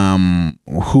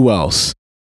 Who else?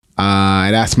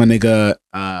 I'd ask my nigga,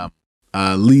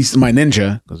 Lisa, my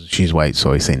ninja, because she's white,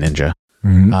 so I say ninja.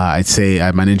 I'd say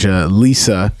my ninja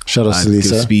Lisa. Shout out to Lisa.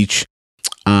 Give a speech.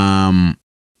 Who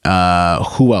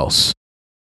else?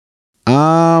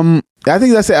 I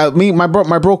think that's it. Me, my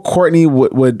bro Courtney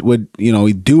would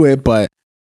he'd do it, but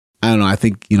I don't know. I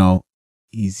think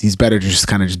he's better to just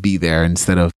kind of just be there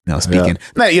instead of speaking.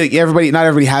 Not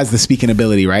everybody has the speaking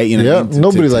ability, right? Not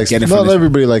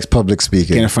everybody likes public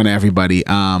speaking. Get in front of everybody.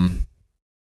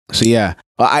 So yeah.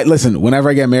 Listen. Whenever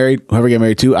I get married, whoever I get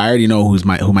married to, I already know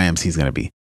who my MC is gonna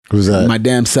be. Who's that? My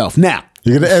damn self. Now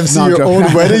you're gonna MC your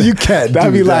own wedding. You can't.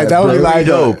 That'd be live. That would be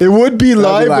live. It would be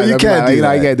live, but you can't do that.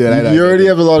 I can't do it. You already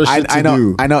have a lot of shit to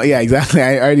do. I know. Yeah, exactly.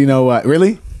 I already know.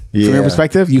 Really? Yeah. From your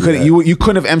perspective, you couldn't. You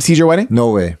couldn't have MC'd your wedding.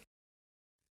 No way.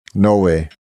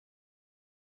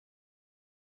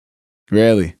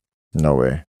 Really? No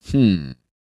way.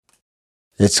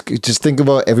 It's just think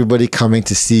about everybody coming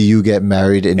to see you get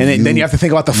married, and then you have to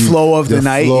think about the flow of the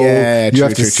night. Yeah, you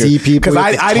have to see people. Because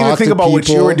I didn't even think about what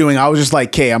you were doing. I was just like,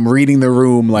 "Okay, I'm reading the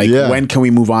room. Like, when can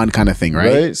we move on?" Kind of thing,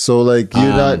 right? So like,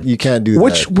 you can't do that.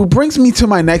 Which brings me to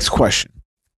my next question.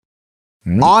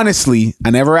 Honestly,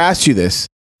 I never asked you this.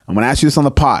 I'm going to ask you this on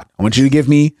the pod. I want you to give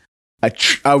me a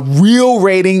real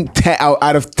rating 10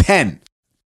 out of 10.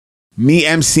 Me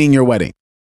emceeing your wedding.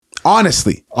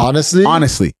 Honestly.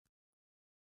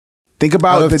 Think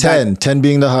about out of 10. 10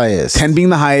 being the highest. 10 being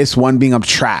the highest, 1 being up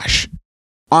trash.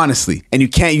 Honestly. And you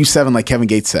can't use 7 like Kevin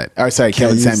Gates said. Or sorry,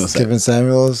 Kevin Samuels said. Kevin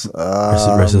Samuels.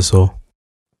 Rest his soul.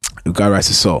 God rest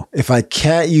his soul. If I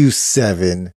can't use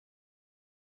 7,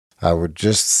 I would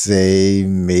just say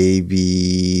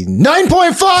maybe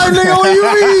 9.5, nigga. What do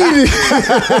you mean?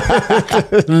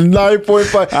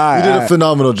 9.5. You did a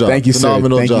phenomenal job. Thank you, sir.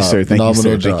 Phenomenal Thank job. you, sir. Thank you, Phenomenal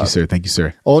sir. job. Thank you, sir. Thank you,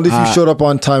 sir. Only if you showed up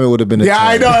on time, it would have been a 10.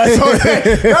 I know. That's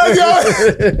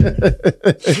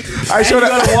I showed You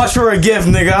up. gotta watch for a gift,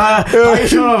 nigga. How you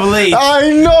showing up late? I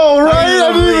know, right?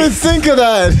 I didn't even think of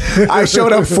that. I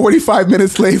showed up 45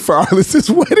 minutes late for Arliss's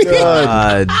wedding.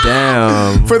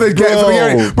 Damn. For the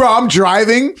Bro. bro, I'm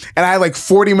driving and I had like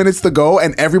 40 minutes to go,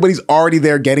 and everybody's already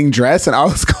there getting dressed. And I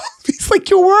was, he's like,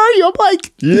 "Yo, where are you?" I'm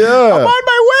like, Yeah. I'm on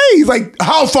my way." He's like,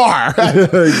 "How far?" I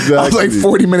was like, Exactly.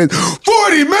 40 minutes.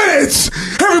 40 minutes.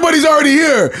 Everybody's already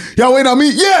here. Y'all waiting on me?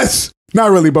 Yes. Not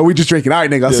really, but we just drinking. All right,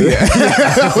 nigga. I'll see you.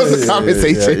 That was the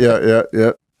conversation. Yeah.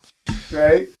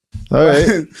 Right. All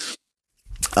right.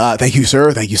 Thank you,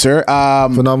 sir. Thank you, sir.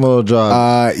 Phenomenal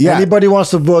job. Yeah. Anybody wants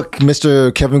to book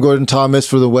Mr. Kevin Gordon Thomas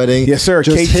for the wedding? Yes, sir.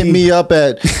 Just KT. hit me up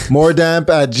at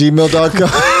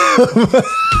moredamp@gmail.com.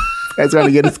 Guy's trying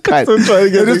to get his cut. I'm trying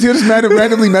to get You just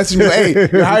randomly message me, "Hey,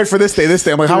 you're hired for this day, this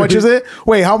day." I'm like, "How much is it?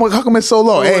 Wait, how come it's so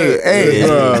low?" Hey.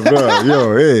 Bro,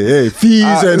 yo, hey, fees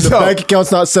and the so- bank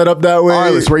account's not set up that way.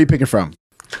 Arliss, where are you picking from?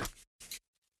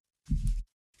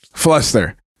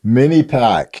 Fluster. Mini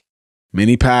pack.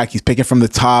 Mini pack. He's picking from the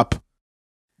top.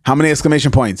 How many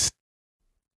exclamation points?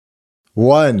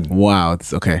 1. Wow.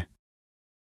 It's okay.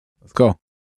 Let's go.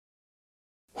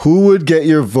 Who would get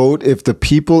your vote if the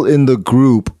people in the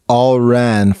group all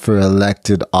ran for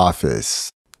elected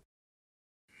office?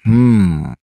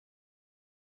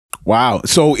 Wow.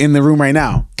 So in the room right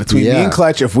now, between me Yeah. and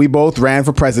Clutch, if we both ran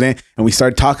for president and we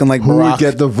started talking like Who Barack, would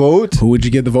get the vote? who would you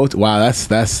get the vote? Wow, that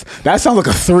sounds like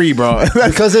a 3, bro.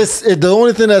 Because the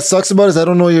only thing that sucks about it is I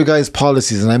don't know your guys'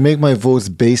 policies, and I make my votes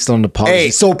based on the policies. Hey.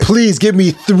 So please give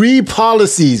me 3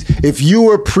 policies. If you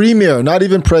were premier, not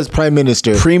even prime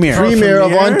minister, Premier of Premier?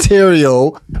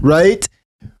 Ontario, right?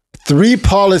 3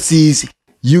 policies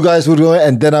you guys would go,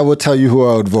 and then I would tell you who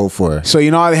I would vote for. So you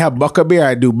know how they have Bucka beer?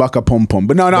 I do Bucka Pum Pum.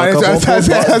 But no,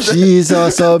 that's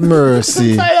Jesus of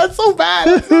mercy. That's so bad.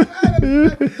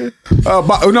 No,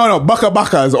 Bucka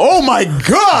Buckas. Oh my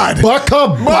God.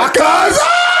 Bucka Buckas.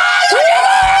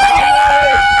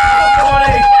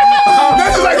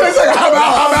 This is like, I'm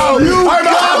out.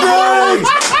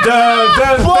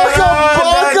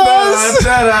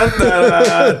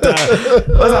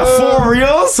 Was that 4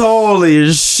 reels?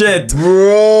 Holy shit.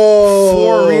 Bro.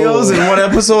 4 reels in one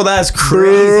episode? That's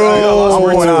crazy. I'm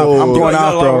going off. I'm going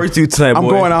off, bro. Work through tonight, I'm boy.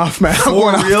 going off, man. I'm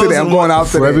going off reels today. I'm and going off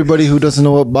For today. everybody who doesn't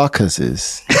know what Bacchus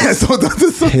is, so,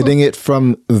 hitting it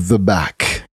from the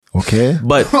back. Okay?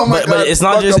 But oh my but God, it's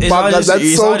not Bucka just Buckas. That's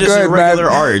it's so not just good, a regular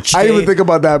man. arch. I didn't even okay? think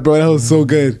about that, bro. That was so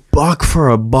good. Buck for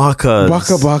a Bacchus.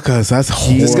 Bucka Buckas. That's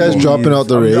horrible. This guy's dropping out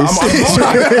the race. I'm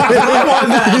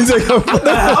on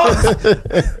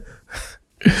that.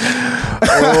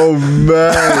 Oh,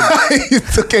 man.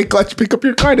 It's okay, Clutch. Pick up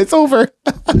your card. It's over.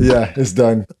 Yeah, it's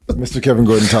done. Mr. Kevin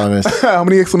Gordon Thomas. How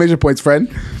many exclamation points,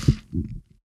 friend?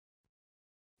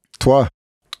 Toi.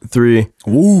 3.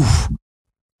 Oof.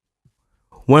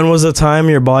 When was the time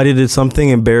your body did something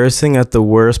embarrassing at the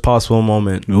worst possible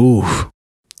moment? Oof.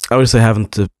 I would say having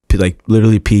to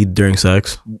literally pee during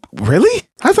sex. Really?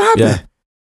 How's that happen? Yeah.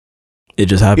 It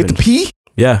just You have happened. to pee?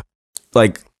 Yeah.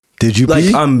 Did you Like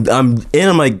pee? I'm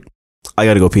like, I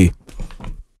gotta go pee.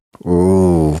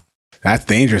 Ooh, That's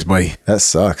dangerous, buddy. that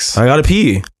sucks. I gotta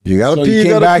pee. You gotta So pee. you You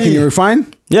came gotta back pee. and you were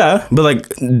fine? Yeah, but like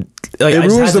It I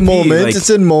just ruins had the to pee, moment. like, It's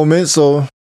in moment, so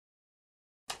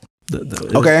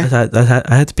Okay.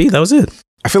 I had to pee. That was it.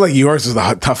 I feel like yours was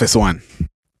the toughest one.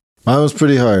 mine was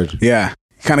pretty hard. Yeah.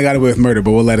 Kind of got away with murder,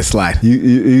 but we'll let it slide.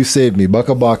 You saved me.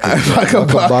 Baka Baka. Baka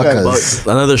Bakas.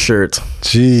 Another shirt.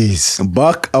 Jeez.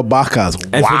 Buck Abakas.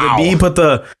 And for the B, put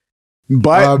the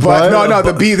But but- no,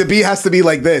 the B has to be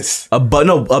like this. a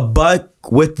buck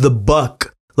with the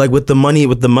buck, like with the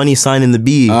money sign in the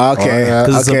B. Okay.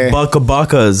 Because okay. it's a buck of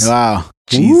buckas. Wow.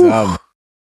 Jeez.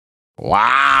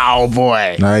 Wow,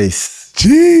 boy. Nice.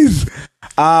 Jeez.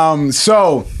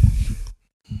 So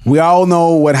we all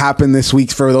know what happened this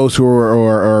week for those who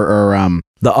are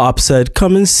The op said,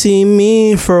 "Come and see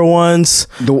me for once."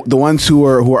 the ones who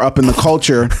are up in the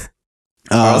culture.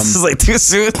 This is like too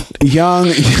soon. Young.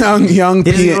 He doesn't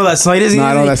even know that song. He doesn't No,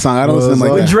 I know that song. I don't listen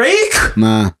like With that. Drake?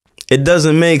 Nah. It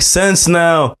doesn't make sense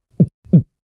now.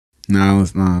 No,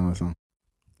 it's not.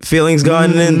 Feelings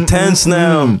gotten intense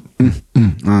now.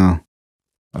 No,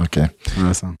 Okay. no,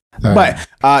 that song. All right.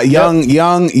 But young.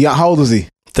 How old was he?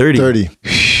 30. 30.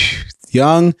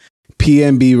 Young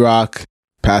PNB Rock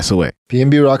passed away.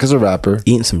 PNB Rock is a rapper.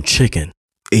 Eating some chicken.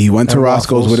 he went to And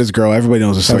Roscoe's Waffles. with his girl. Everybody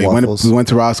knows the story. Waffles. We went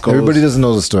to Roscoe's. Everybody doesn't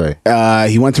know the story.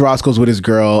 He went to Roscoe's with his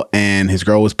girl, and his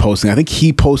girl was posting. I think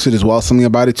he posted as well something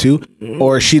about it too,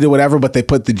 or she did whatever. But they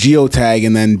put the geotag,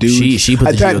 and then She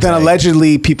put the then geotag.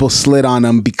 allegedly people slid on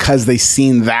him because they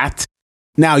seen that.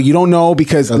 Now you don't know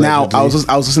because now I was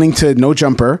listening to No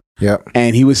Jumper. Yep.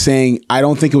 And he was saying, I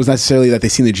don't think it was necessarily that they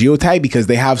seen the geotag because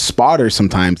they have spotters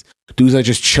sometimes. Dudes that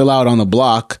just chill out on the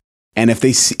block. And if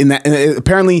they see and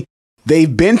apparently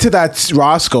they've been to that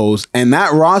Roscoe's, and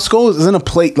that Roscoe's isn't a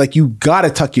place like you gotta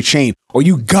tuck your chain or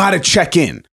you gotta check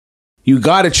in. You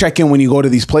gotta check in when you go to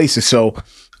these places. So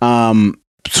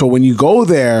when you go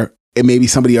there, it may be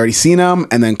somebody already seen them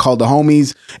and then called the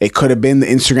homies. It could have been the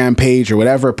Instagram page or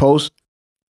whatever post.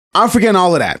 I'm forgetting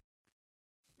all of that.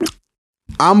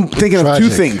 I'm thinking of two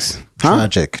things. Huh?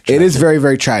 Tragic. It is very,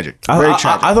 very tragic. Very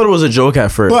tragic. I thought it was a joke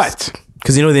at first, But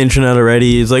because you know the internet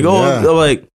already is like, Yeah.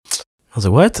 I was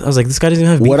like, what? I was like, this guy doesn't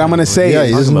even have. what I'm going to say Yeah,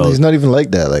 is he's not even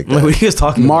like that. Like, Like, what are you guys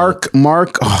talking about?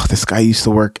 Mark, oh, this guy used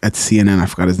to work at CNN. I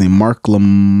forgot his name. Mark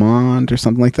Lamont or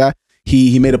something like that.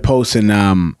 He made a post and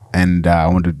I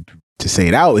wanted to say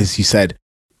it out is he said,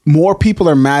 more people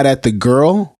are mad at the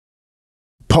girl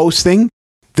posting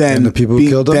than the people who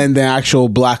killed him? than the actual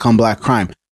black on black crime.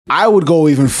 I would go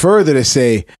even further to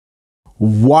say,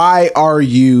 why are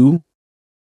you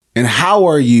and how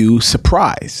are you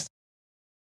surprised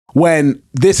when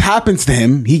this happens to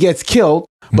him? He gets killed,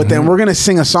 but then we're gonna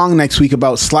sing a song next week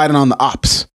about sliding on the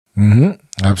ops.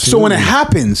 Absolutely. So when it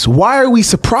happens, why are we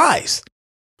surprised?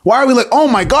 Why are we like, oh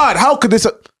my god, how could this?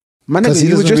 My Because nigga, he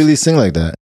you would doesn't just really sing like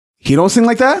that. he don't sing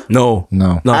like that. No,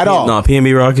 No. At all. No,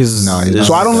 PNB Rock is. No, he's is- not.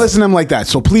 So I don't listen to him like that.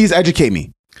 So please educate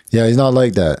me. Yeah, he's not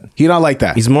like that. He not like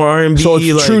that. He's more R&B. So it's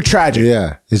like, true tragic.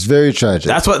 Yeah, it's very tragic.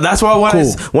 That's why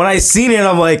when I seen it,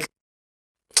 I'm like,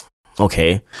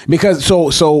 okay. Because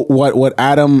so what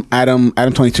Adam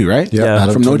 22, right? Yeah,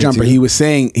 Adam From No 22. Jumper,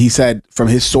 he said from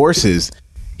his sources,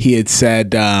 he had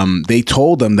said they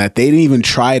told him that they didn't even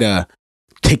try to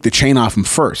take the chain off him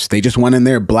first. They just went in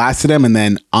there, blasted him, and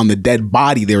then on the dead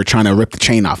body, they were trying to rip the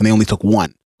chain off, and they only took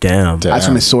one. Damn. That's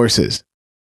from his sources.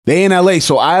 They in LA,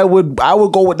 so I would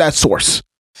go with that source,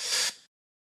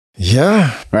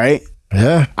 Yeah, right?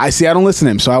 yeah, I don't listen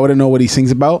to him, so I wouldn't know what he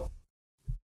sings about.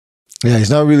 yeah. He's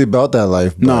not really about that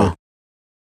life. But, No.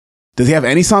 Does he have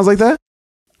any songs like that?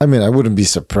 I mean, I wouldn't be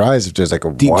surprised if there's like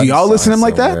a. Do one y'all listen to song him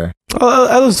like that? somewhere.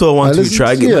 I listen to a 1-2 listen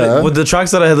track. to- yeah. But with the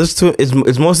tracks that I listen to,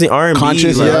 it's mostly R&B.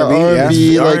 Conscious, like, yeah.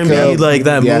 R&B, R&B, like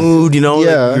that yeah. mood, you know,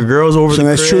 Yeah. like your girl's over So the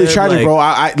that's crib, truly tragic, like, bro.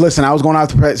 I listen. I was going out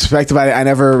the perspective. I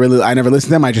never listened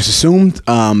to him. I just assumed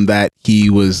that he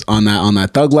was on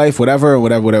that thug life, whatever,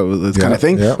 this kind Yeah, of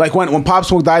thing. yeah. Like when Pop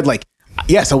Smoke died, like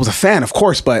yes, I was a fan, of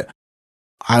course, but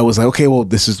I was like, okay, well,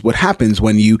 this is what happens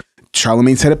when you.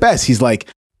 Charlamagne said it best. He's like,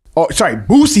 oh, sorry,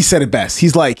 Boosie said it best.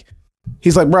 He's like,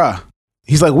 bruh.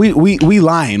 He's like, we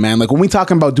lying, man. Like when we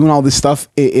talking about doing all this stuff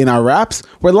in our raps,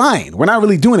 we're lying. We're not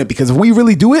really doing it because if we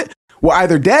really do it, we're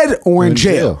either dead or we're in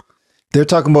jail. They're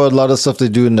talking about a lot of stuff they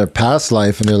do in their past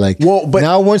life, and they're like, Well, but-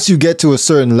 now once you get to a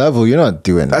certain level, you're not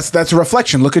doing that. That's a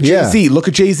reflection. Look at Yeah. Jay-Z. Look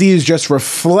at Jay-Z is just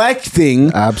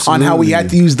reflecting on how he had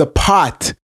to use the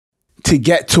pot to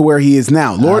get to where he is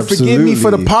now. Lord, forgive me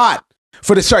for the Absolutely. pot.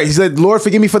 He said, Lord,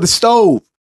 forgive me for the stove.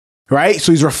 Right?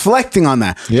 So he's reflecting on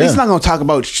that. Yeah. He's not going to talk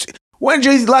about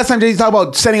last time Jay-Z talked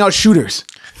about sending out shooters.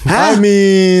 Huh? I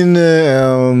mean,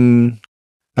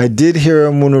 I did hear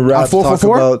him when a rap talk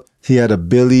 444? about he had a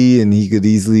Billy and he could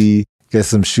easily get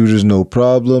some shooters no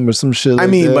problem or some shit. I like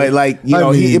mean, that. but like, you I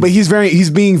know, mean, he's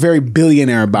being very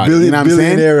billionaire about it. You know what I'm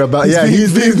saying? billionaire about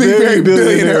he's being very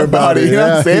billionaire about it. You know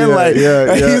what I'm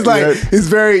saying? He's like, yeah. it's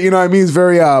very, you know what I mean? It's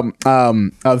very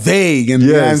vague, and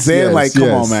you know what I'm Yes, saying? yes, Like, come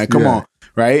yes, on, man, come yeah. on,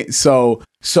 right? So,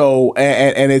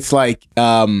 and it's like,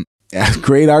 a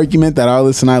great argument that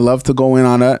Arliss and I love to go in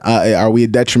on it. Are we a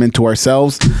detriment to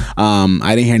ourselves?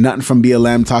 I didn't hear nothing from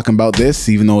BLM talking about this,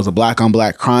 even though it was a black on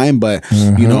black crime. But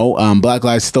you know, black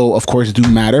lives still, of course, do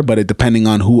matter. But it depending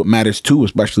on who it matters to,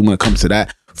 especially when it comes to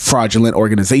that fraudulent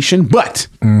organization. But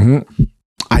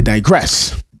I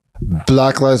digress.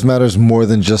 Black Lives Matters more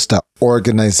than just an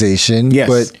organization. Yes.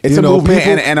 but It's a movement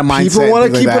and a mindset, People want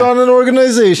to things keep like it that. on an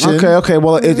organization. Okay.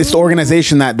 Well, it's the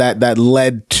organization that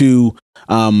led to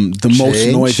the most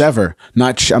Change? noise ever. I'm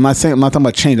not talking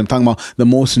about change. I'm talking about the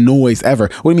most noise ever.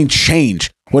 What do you mean change?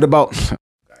 What about?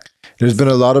 There's been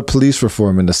a lot of police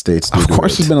reform in the States. Of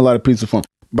course, there's been a lot of police reform.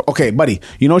 But, okay, buddy,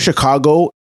 you know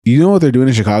Chicago. You know what they're doing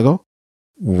in Chicago,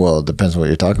 Well, it depends on what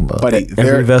you're talking about. buddy.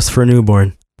 every vest for a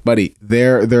newborn. Buddy,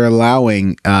 they're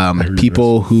allowing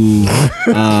people who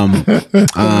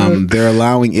they're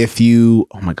allowing if you,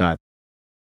 oh my god,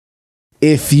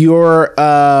 if you're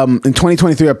in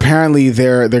 2023, apparently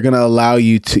they're gonna allow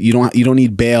you to. You don't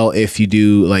need bail if you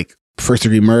do like first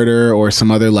degree murder or some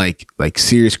other like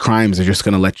serious crimes. They're just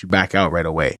gonna let you back out right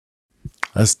away.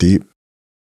 That's deep.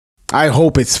 I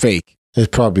hope it's fake.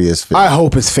 It probably is fake. I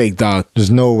hope it's fake, dog.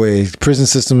 There's no way. Prison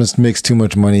system makes too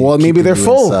much money. Well, maybe they're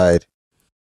full. Inside.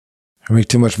 I make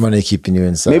too much money keeping you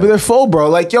inside. Maybe they're full, bro.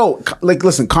 Like, yo, like,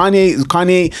 listen,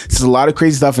 Kanye says a lot of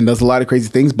crazy stuff and does a lot of crazy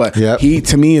things, but he,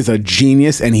 to me, is a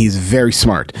genius and he's very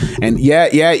smart. And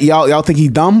y'all think he's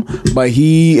dumb, but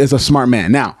he is a smart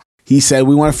man. Now, he said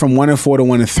we went from 1-4 to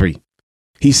 1-3.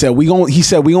 He said we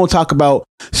gonna talk about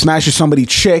smashing somebody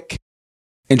chick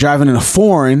and driving in a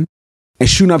foreign and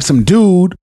shooting up some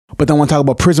dude, but then want to talk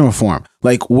about prison reform.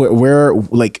 Like, where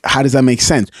like, how does that make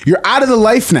sense? You're out of the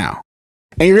life now.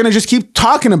 And you're gonna just keep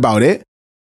talking about it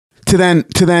to then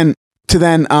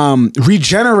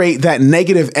regenerate that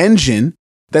negative engine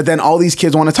that then all these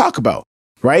kids want to talk about,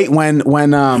 right? When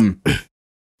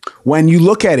you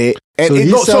look at it, and so he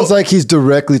sounds like he's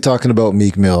directly talking about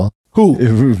Meek Mill. Who?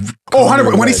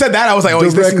 100%. When he said that, I was like, oh,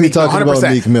 he's directly talking 100%. about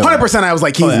Meek Mill. 100%. I was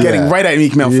like, he's getting right at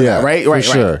Meek Mill for that, right?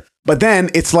 Sure. But then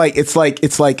it's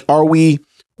like, are we?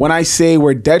 When I say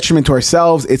we're detriment to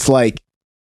ourselves, it's like,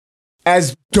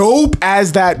 as dope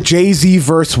as that Jay-Z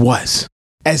verse was,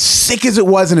 as sick as it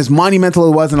was and as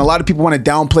monumental it was, and a lot of people want to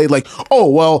downplay like, oh,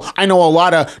 well, I know a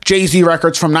lot of Jay-Z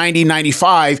records from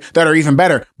 1995 that are even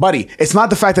better. Buddy, it's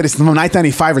not the fact that it's from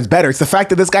 1995 is better. It's the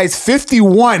fact that this guy's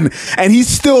 51 and he's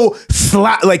still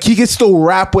he can still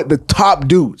rap with the top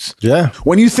dudes. Yeah.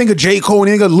 When you think of J. Cole, when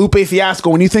you think of Lupe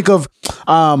Fiasco, when you think of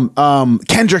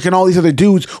Kendrick and all these other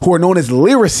dudes who are known as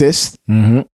lyricists,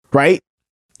 right?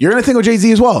 You're going to think of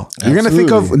Jay-Z as well. Absolutely. You're going to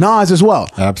think of Nas as well.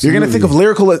 Absolutely. You're going to think of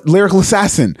lyrical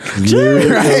assassin.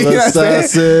 Lyrical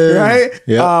assassin. Right?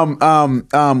 Yep.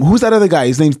 Who's that other guy?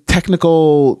 His name's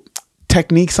Immortal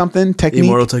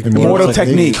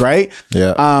Technique, right?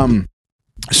 Yeah.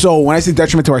 So when I say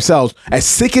detriment to ourselves, as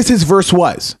sick as his verse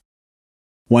was,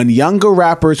 when younger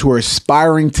rappers who are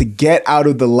aspiring to get out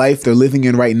of the life they're living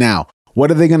in right now,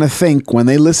 what are they going to think when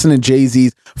they listen to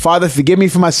Jay-Z's "Father, forgive me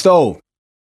for my stove"?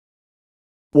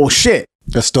 Well, shit.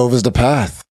 The stove is the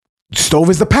path. Stove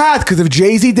is the path, because if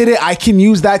Jay-Z did it, I can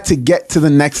use that to get to the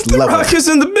next level. The Rock is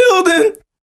in the building.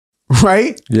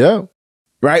 Right? Yeah.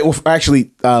 Right? Well,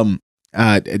 actually,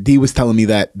 D was telling me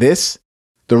that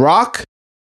The Rock,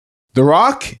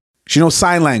 she knows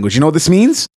sign language. You know what this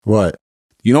means? What?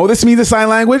 You know what this means, the sign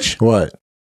language? What?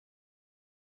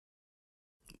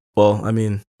 Well, I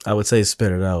mean, I would say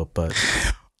spit it out, but...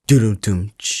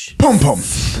 Pum pum.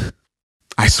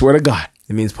 I swear to God.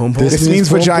 It means pom pom. This means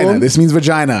vagina. This means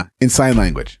vagina in sign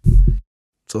language.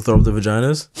 So throw up the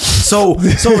vaginas. So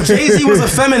Jay-Z was a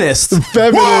feminist.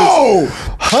 Whoa!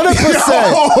 100%.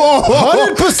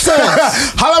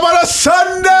 100%. How about a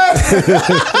Sunday?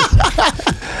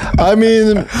 I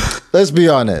mean, let's be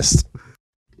honest.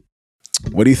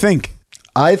 What do you think?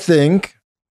 I think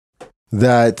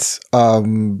that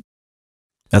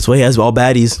that's why he has all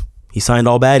baddies. He signed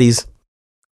all baddies.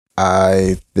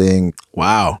 I think...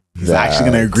 Wow. He's actually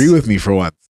going to agree with me for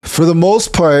once. For the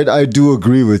most part, I do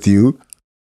agree with you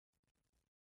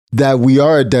that we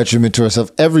are a detriment to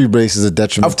ourselves. Every race is a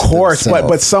detriment to themselves. Of course,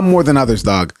 but some more than others,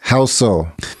 dog. How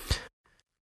so?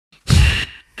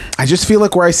 I just feel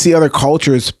like where I see other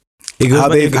cultures... It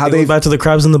goes back to the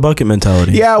crabs in the bucket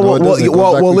mentality. Yeah, well,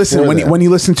 listen, when you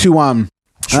listen to...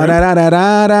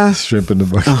 Shrimp in the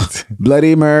bucket.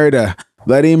 Bloody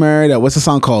Murder. What's the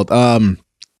song called?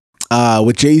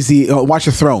 With Jay-Z, Watch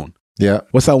the Throne. Yeah.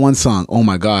 What's that one song? Oh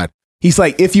my God. He's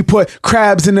like, if you put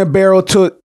crabs in a barrel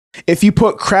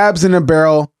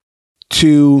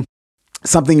to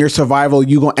something your survival,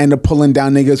 you gonna end up pulling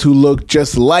down niggas who look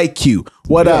just like you.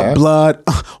 What up, blood?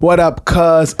 What up,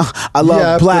 cuz? I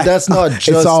love black. But that's not just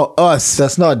it's all us.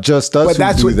 That's not just us. But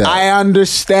that's what I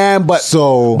understand. But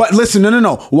listen,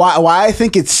 no. Why I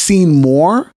think it's seen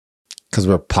more? Because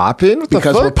we're popping?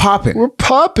 Because we're popping.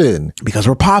 Because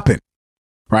we're popping.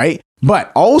 Right?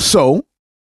 But also,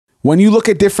 when you look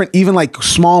at different, even like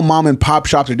small mom and pop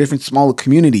shops or different smaller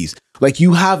communities, like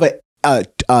you have a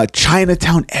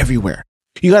Chinatown everywhere.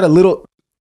 You got a little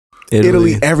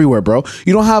Italy everywhere, bro.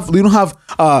 You don't have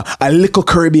a little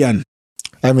Caribbean.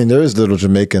 I mean, there is little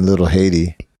Jamaican, little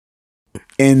Haiti.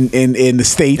 In the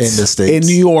States. In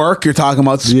New York, you're talking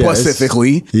about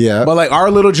specifically. Yeah. But like our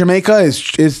little Jamaica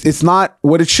is it's not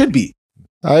what it should be.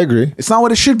 I agree. It's not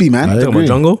what it should be, man. Talking about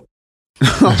jungle?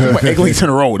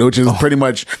 Eglinton Road, which is pretty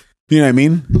much, you know what I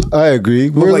mean? I agree.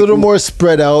 We're a little more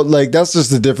spread out. Like that's just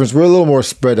the difference. We're a little more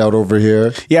spread out over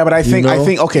here. Yeah, but I think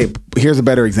okay, here's a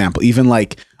better example. Even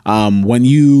like when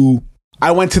you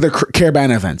I went to the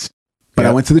Carabana events, but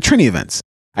I went to the Trini events.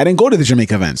 I didn't go to the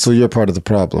Jamaica events. So you're part of the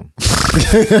problem.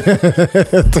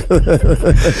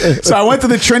 So I went to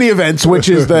the Trini events, which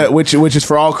is which is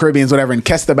for all Caribbeans, whatever. And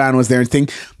Kestaban was there and thing.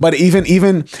 But even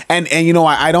and you know,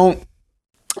 I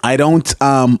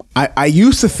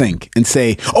used to think and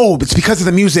say, oh, it's because of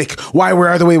the music why we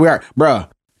are the way we are. Bruh,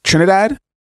 Trinidad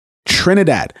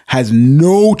has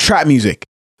no trap music.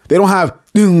 They don't have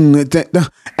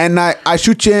and I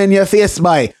shoot you in your face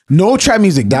by no trap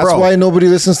music. That's bro. why nobody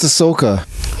listens to soca.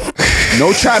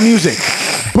 No trap music.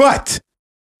 But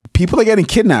people are getting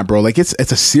kidnapped, bro. Like it's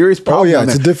a serious problem. Oh yeah,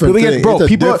 it's a different thing. It's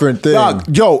a different thing.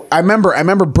 Dog, yo, I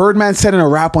remember Birdman said in a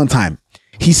rap one time.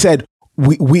 He said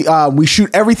we shoot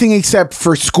everything except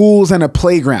for schools and a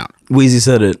playground. Weezy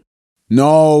said it.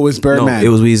 No, it was Birdman. No,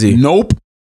 it was Weezy.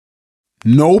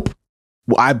 Nope.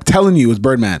 Well, I'm telling you, it was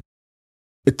Birdman.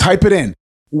 Type it in.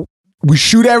 We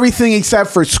shoot everything except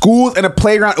for schools and a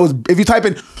playground. It was, if you type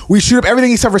in, we shoot up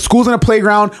everything except for schools and a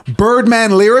playground.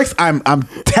 Birdman lyrics. I'm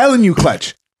telling you,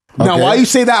 Clutch. Now, Okay. while you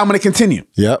say that, I'm going to continue.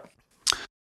 Yep.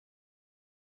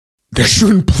 They're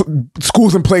shooting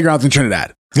schools and playgrounds in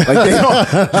Trinidad. Like they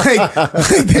don't, like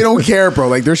they don't care, bro.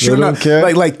 Like they're shooting don't up,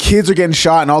 care? like kids are getting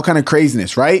shot and all kind of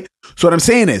craziness, right? So what I'm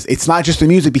saying is, it's not just the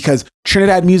music, because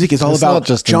Trinidad music is all It's about not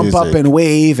just the jump up music. and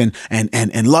wave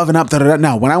and loving up. Da, da, da.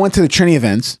 Now, when I went to the Trini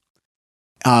events,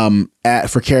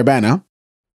 for Carabana,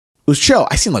 it was chill.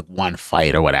 I seen like one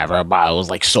fight or whatever, but it was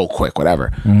like so quick, whatever.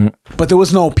 Mm-hmm. But there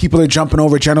was no people are jumping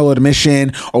over general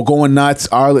admission or going nuts.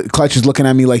 Clutch is looking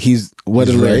at me like he's what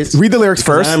are the He's lyrics? right. Read the lyrics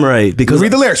first. I'm right because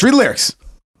Read the lyrics. Read the lyrics.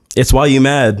 it's why you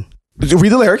mad.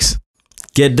 Read the lyrics.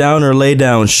 Get down or lay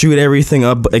down. Shoot everything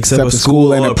up except a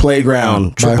school and a playground.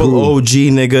 By Triple who? OG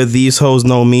nigga. These hoes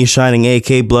know me. Shining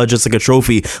AK blood just like a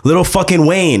trophy. Little fucking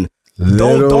Wayne.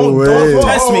 Don't Wayne.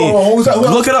 test me.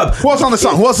 Look it up. Who else on the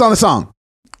song? Who else on the song?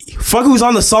 Fuck who's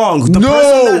on the song. The No,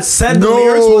 person that said the no,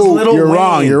 lyrics was Little you're Wayne.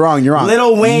 wrong, you're wrong, you're wrong.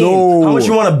 Little Wayne. No. How much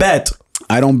you want to bet?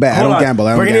 I don't bet. I Hold don't on. gamble.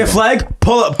 I don't We're gonna get a gamble. flag.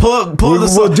 Pull up the We'll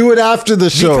song. do it after the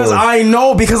show. Because I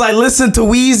know, because I listened to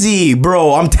Weezy,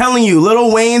 bro. I'm telling you,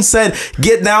 Little Wayne said,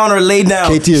 "Get down or lay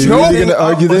down." KT, are you Nope. really gonna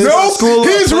argue this? Nope. School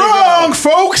He's playground. wrong,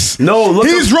 folks. No, look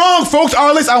he's up- wrong, folks.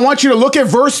 Arliss, I want you to look at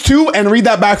verse 2 and read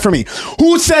that back for me.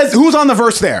 Who's on the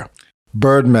verse there?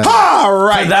 Birdman. All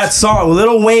right. That song,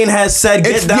 Little Wayne has said,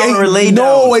 "Get down or lay down."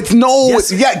 No, it's no.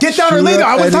 Yes. Yeah, get down or lay down.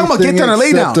 I was talking about get down or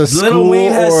lay down. Little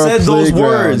Wayne has said those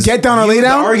words. Get down or lay The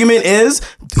down? argument is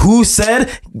who said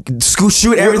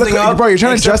shoot everything Look, up, bro, you're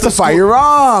trying to except the justify. school- You're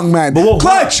wrong, man. But, well,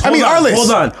 Clutch. hold on,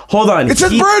 Arliss. Hold on. It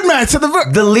says Birdman. It said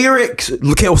The lyrics.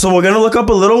 Okay, so we're gonna look up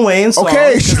a Little Wayne song.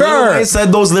 Okay, 'cause sure. Little Wayne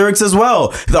said those lyrics as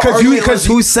well. The argument was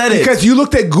who said it. Because you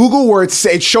looked at Google where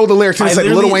it showed the lyrics and I it's like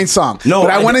literally- Little Wayne song. No,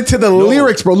 but I went into the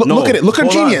lyrics, bro. Look at it. Look on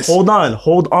Genius. Hold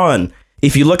on.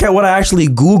 If you look at what I actually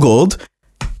Googled,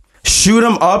 shoot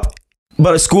 'em up,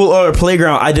 but a school or a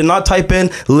playground. I did not type in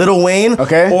Little Wayne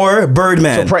or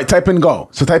Birdman. So type in go.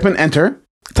 So type in enter.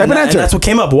 Type in and enter. that's what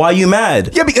came up. Why you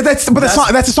mad? Yeah, because that's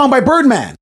a song by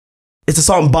Birdman. It's a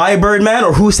song by Birdman,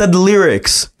 or who said the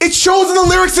lyrics? It shows in the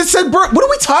lyrics that said Bird. What are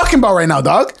we talking about right now,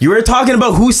 dog? You were talking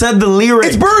about who said the lyrics.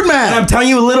 It's Birdman. And I'm telling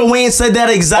you, Little Wayne said that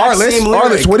exact same lyric.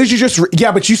 Arliss, what did you just?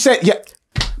 Yeah, but you said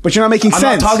but you're not making I'm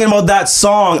sense. not talking about that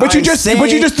song. But you I'm just saying-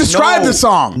 described no. the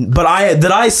song. But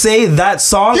did I say that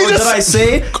song, You or just- did I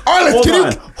say? Arliss, hold can you-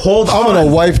 on, hold I'm on. gonna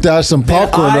wife dash some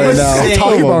popcorn right now. Say,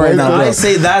 talking about right now, Did I bro.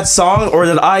 say that song, or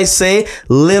did I say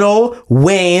Little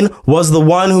Wayne was the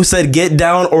one who said "Get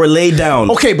down or lay down"?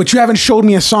 Okay, but you haven't showed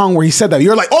me a song where he said that.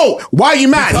 You're like, oh, why are you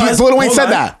mad? Little Wayne hold said on.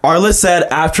 that. Arliss said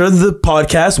after the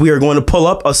podcast we are going to pull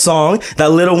up a song that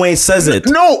Little Wayne says it.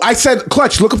 No, I said,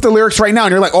 Clutch, look up the lyrics right now.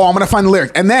 And you're like, oh, I'm going to find the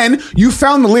lyric. And then you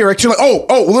found the lyrics. You're like,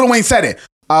 oh, Little Wayne said it.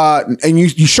 And you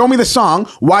show me the song.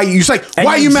 Why you like? And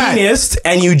why are you mad?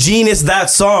 And you geniused that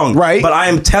song, Right. But I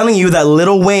am telling you that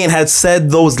Little Wayne had said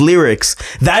those lyrics.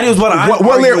 That is what I'm. What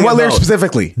arguing lyric about.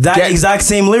 specifically? That exact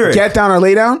same lyric. Get down or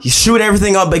lay down. You shoot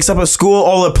everything up except a school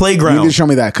or a You playground. need to show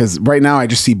me that because right now I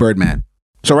just see Birdman.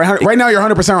 So right now you're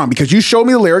 100% wrong because you showed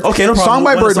me the lyric. Okay, no problem. Song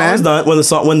by when Birdman. The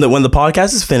song is done, when the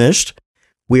podcast is finished,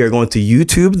 we are going to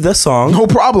YouTube the song. No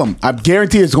problem. I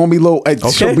guarantee it's going to be low. It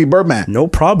should be Birdman. No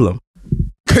problem.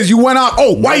 Because you went out.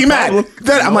 Oh, why are you problem. mad?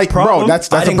 Then I'm No like, bro, problem.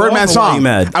 that's I a didn't go Birdman off of why song. you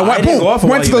mad. I went I didn't go off of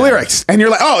went why to the you mad. lyrics, and you're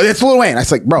like, oh, it's Lil Wayne. I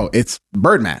was like, bro, it's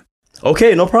Birdman.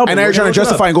 Okay, no problem. And now you're We're trying to gonna look it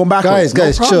justify up. and going backwards.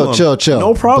 Guys, problem. chill.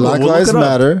 No problem. Black We'll look Lives it up.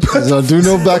 Matter. Don't do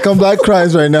no black on black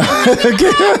crimes right now.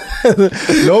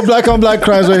 Okay? No black on black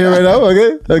crimes right here right now.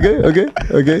 Okay.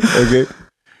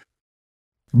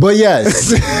 But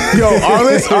yes. Yo,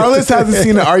 Arliss hasn't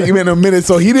seen an argument in a minute,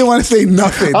 so he didn't want to say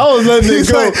nothing. I was letting it He's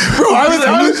go. like,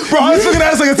 Arliss looking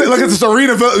at us like it's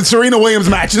a Serena Williams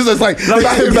match. It's just like Look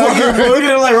at him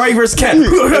like Roy versus Ken.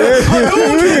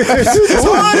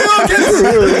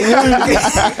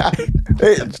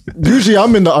 Hey, usually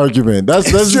I'm in the argument. That's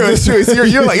true. It's true. So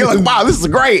you're like, wow, this is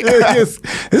great. This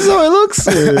is how it looks.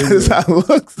 This is how it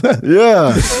looks.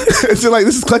 Yeah. It's like,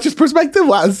 this is Clutch's perspective.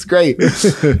 Wow, this is great.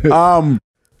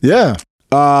 Yeah.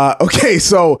 Okay,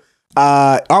 so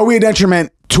are we a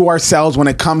detriment to ourselves when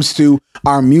it comes to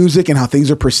our music and how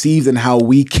things are perceived and how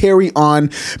we carry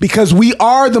on? Because we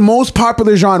are the most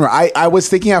popular genre. I was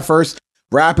thinking at first,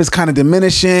 rap is kind of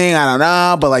diminishing. I don't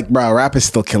know, but like, bro, rap is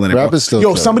still killing it. Rap bro. is still Yo,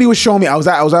 killing somebody was showing me. I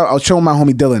was showing my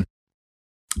homie Dylan.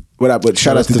 What up? But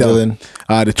shout out to Dylan.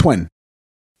 The twin.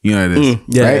 You know what it is,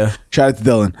 yeah, right? yeah. Shout out to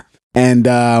Dylan. And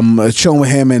chilling with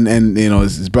him and you know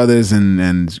his brothers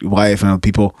and his wife and other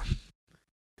people.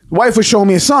 Wife was showing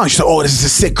me a song. She said, "Oh, this is a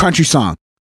sick country song."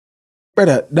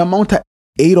 Brother, the amount of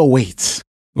 808s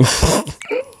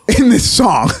in this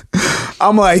song,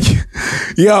 I'm like,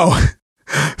 yo,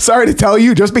 sorry to tell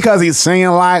you, just because he's singing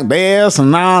like this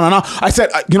and no. I said,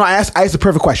 I asked the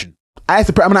perfect question. I'm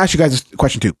gonna ask you guys this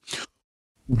question too.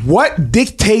 What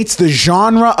dictates the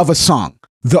genre of a song?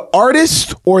 The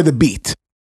artist or the beat?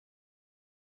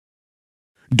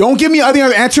 Don't give me any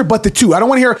other answer but the two. I don't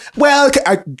want to hear,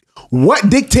 what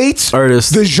dictates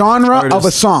Artist. the genre Artist. of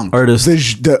a song? Artist.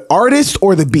 The artist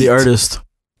or the beat? The artist.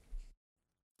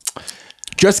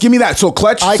 Just give me that. So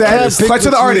Clutch I said, can't pick Clutch of the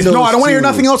between artist. No, those I don't want to hear two.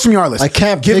 nothing else from your artist. I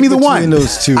can't Give pick me the between one.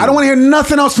 those two. I don't want to hear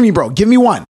nothing else from you, bro. Give me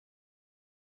one.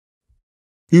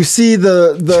 You see Yo,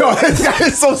 this guy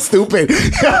is so stupid.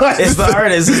 It's the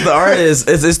artist. It's the artist.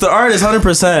 It's the artist.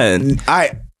 100%.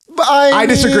 I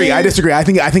disagree. I disagree. I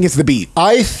think it's the beat.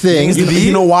 I think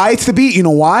You know why it's the beat? You know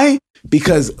why?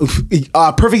 Because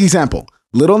perfect example.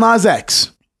 Lil Nas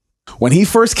X. When he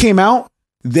first came out,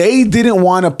 they didn't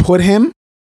want to put him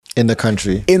in the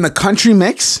country. in the country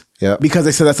mix Yeah. because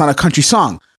they said that's not a country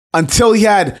song. Until he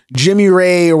had Jimmy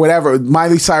Ray or whatever,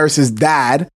 Miley Cyrus's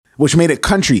dad, which made it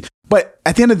country. But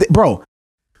at the end of the bro,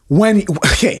 I'm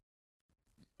looking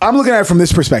at it from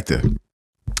this perspective.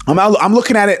 I'm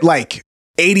looking at it like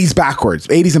 80s backwards,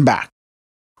 80s and back.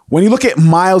 When you look at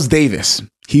Miles Davis,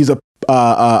 he's a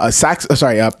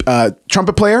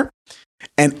trumpet player.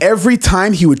 And every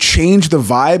time he would change the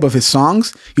vibe of his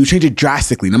songs, he would change it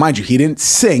drastically. Now, mind you, he didn't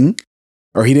sing,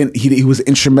 or he was an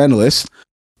instrumentalist,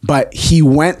 but he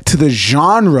went to the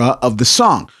genre of the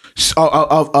song. He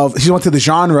went to the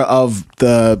genre of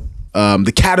the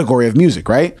category of music,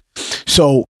 right?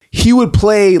 So he would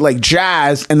play like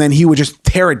jazz, and then he would just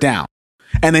tear it down,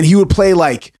 and then he would play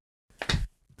like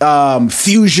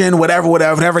fusion, whatever,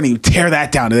 and he would tear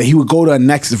that down, and then he would go to a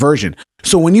next version.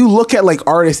 So when you look at like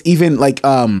artists, even like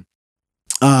the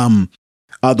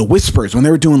Whispers, when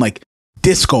they were doing like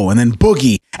disco and then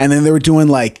boogie, and then they were doing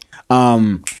like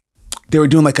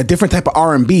a different type of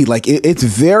R&B, like it's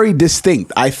very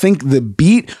distinct. I think the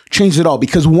beat changed it all,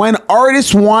 because when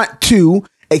artists want to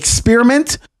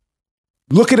experiment,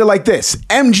 look at it like this.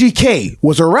 MGK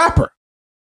was a rapper.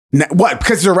 What?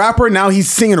 Because he's a rapper, now he's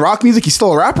singing rock music, he's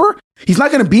still a rapper? He's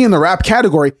not going to be in the rap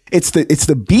category. It's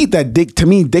the beat that to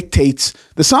me dictates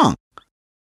the song.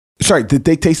 Sorry, that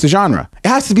dictates the genre. It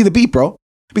has to be the beat, bro.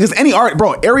 Because any art,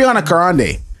 bro, Ariana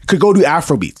Grande could go do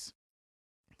Afrobeats.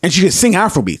 And she could sing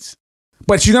Afrobeats.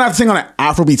 But she's going to have to sing on an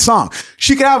Afrobeat song.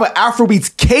 She could have an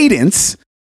Afrobeats cadence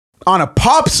on a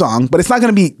pop song, but it's not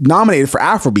going to be nominated for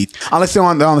Afrobeats unless they're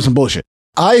on some bullshit.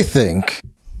 I think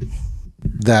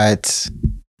that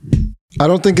I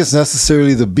don't think it's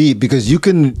necessarily the beat, because you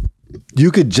could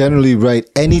generally write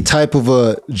any type of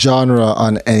a genre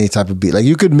on any type of beat. Like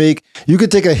you could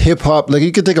take a hip hop, like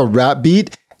you could take a rap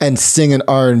beat and sing an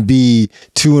R&B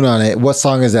tune on it. What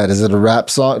song is that? Is it a rap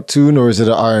song tune or is it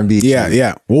an R&B tune?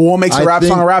 Yeah. Well, what makes a rap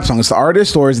song a rap song? It's the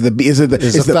artist, or is it the beat? It's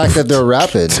the fact that they're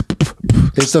rapping.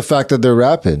 It's the fact that they're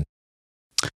rapping.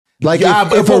 Like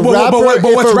what's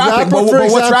rapping? Hey,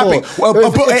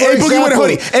 Boogie with a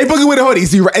hoodie. Hey, Boogie with a hoodie.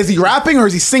 Is he rapping or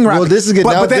is he sing rapping? Well, this is good.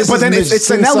 But then it's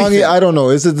the Nelly thing. I don't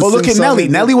know. Is it the Well, look at Nelly.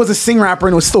 Nelly was a sing rapper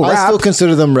and was still rap. I still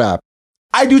consider them rap.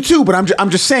 I do too, but I'm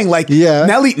just saying, like, yeah.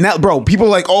 Nelly, bro, people are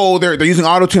like, oh, they're using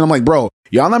auto-tune. I'm like, bro,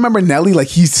 y'all not remember Nelly? Like,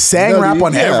 he sang rap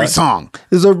on every song.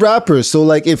 He's a rapper. So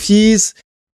like if you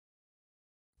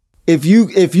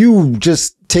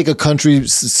just take a country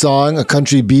song, a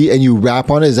country beat, and you rap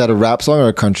on it, is that a rap song or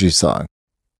a country song?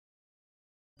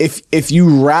 if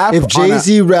you rap, If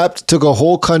Jay-Z rapped, took a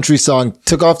whole country song,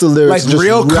 took off the lyrics, like just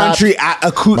real rapped, country,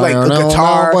 like a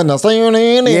guitar,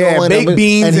 baked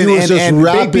beans and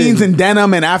baked beans and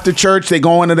denim, and after church they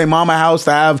go into their mama house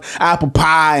to have apple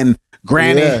pie and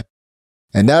granny. Yeah.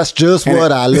 And that's just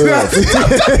what I love.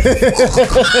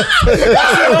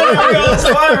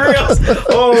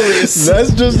 Holy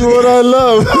That's just what I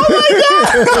love.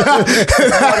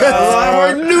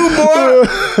 We're newborn.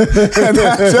 And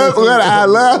that's just what I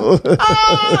love.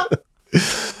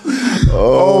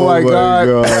 Oh my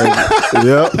God.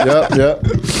 Yep.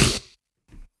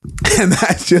 And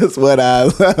that's just what I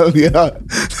love. Yeah.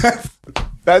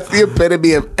 That's the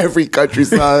epitome of every country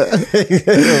song.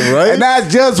 Right? And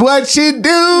that's just what she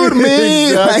do to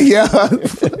me.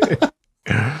 Exactly.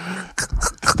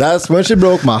 That's when she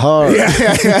broke my heart.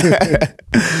 Yeah.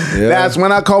 That's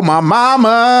when I called my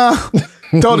mama.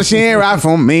 Told her she ain't right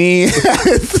for me.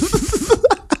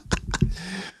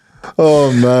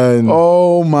 Oh man.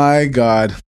 Oh my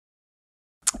God.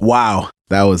 Wow.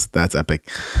 That's epic.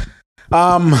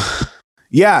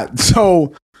 Yeah.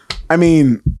 So, I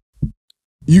mean,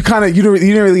 you didn't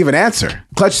really give an answer.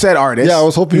 Clutch said artist. Yeah, I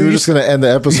was hoping you were just gonna end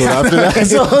the episode after that.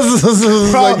 So this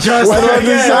is like,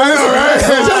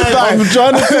 I'm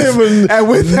trying to think. And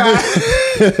with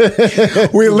that,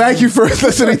 we thank you for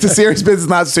listening to Serious Business,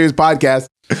 Not So Serious podcast.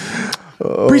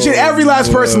 Appreciate every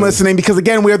last person listening, because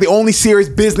again, we are the only serious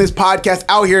business podcast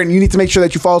out here, and you need to make sure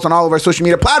that you follow us on all of our social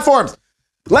media platforms.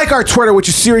 Like our Twitter, which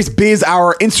is Serious Biz,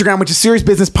 our Instagram, which is Serious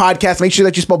Business Podcast. Make sure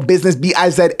that you spell business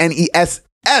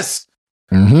BIZNESS.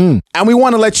 Mm-hmm. And we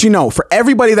want to let you know, for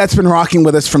everybody that's been rocking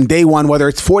with us from day one, whether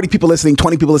it's 40 people listening,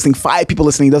 20 people listening, 5 people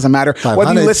listening, it doesn't matter.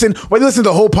 Whether you listen to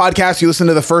the whole podcast, you listen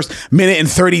to the first minute and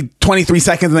 23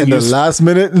 seconds, and then the last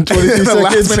minute and 23 seconds. The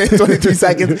last minute and 23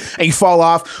 seconds, and you fall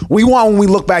off. We want, when we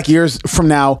look back years from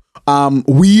now,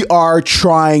 we are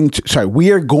going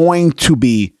to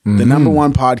be the number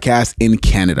one podcast in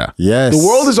Canada. Yes. The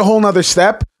world is a whole nother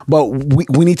step, but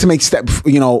we need to make steps.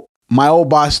 You know, my old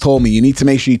boss told me, you need to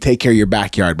make sure you take care of your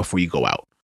backyard before you go out.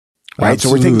 Right.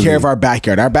 Absolutely. So we're taking care of our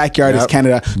backyard. Our backyard is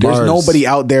Canada. There's nobody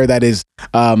out there that is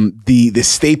the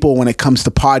staple when it comes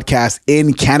to podcasts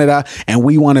in Canada, and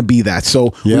we want to be that.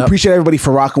 So we appreciate everybody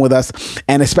for rocking with us,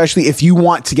 and especially if you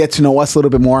want to get to know us a little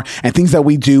bit more and things that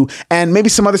we do, and maybe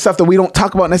some other stuff that we don't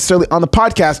talk about necessarily on the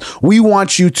podcast, we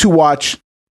want you to watch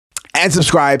and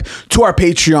subscribe to our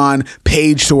Patreon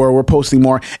page, so where we're posting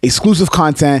more exclusive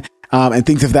content and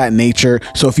things of that nature.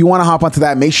 So if you want to hop onto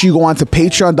that, make sure you go on to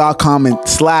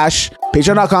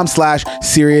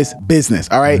patreon.com/serious business.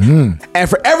 All right. Mm-hmm. And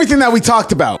for everything that we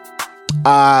talked about,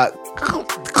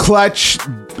 Clutch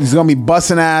is going to be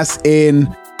busting ass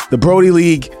in the Brody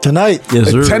League tonight.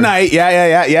 Yes, sir. Tonight.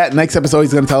 Yeah. Next episode,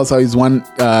 he's going to tell us how he's won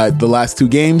the last 2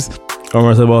 games. I'm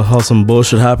going to talk about how some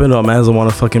bullshit happened. Oh, man doesn't want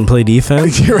to fucking play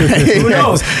defense. Right. Who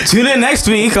knows? Tune in next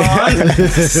week on.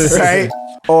 Right.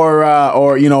 Or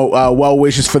well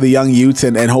wishes for the young youths,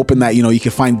 and hoping that you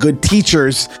can find good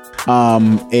teachers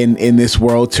in this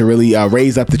world to really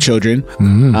raise up the children,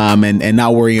 and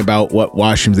not worrying about what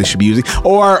washrooms they should be using,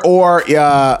 or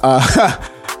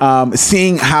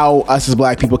seeing how us as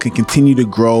Black people can continue to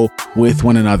grow with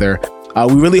one another.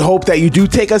 We really hope that you do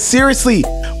take us seriously,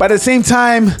 but at the same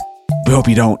time, we hope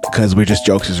you don't, because we're just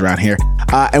jokesters around here,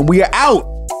 and we are out.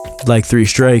 Like 3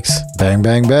 strikes. Bang,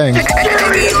 bang, bang.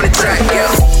 Dirty on the track,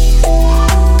 yo.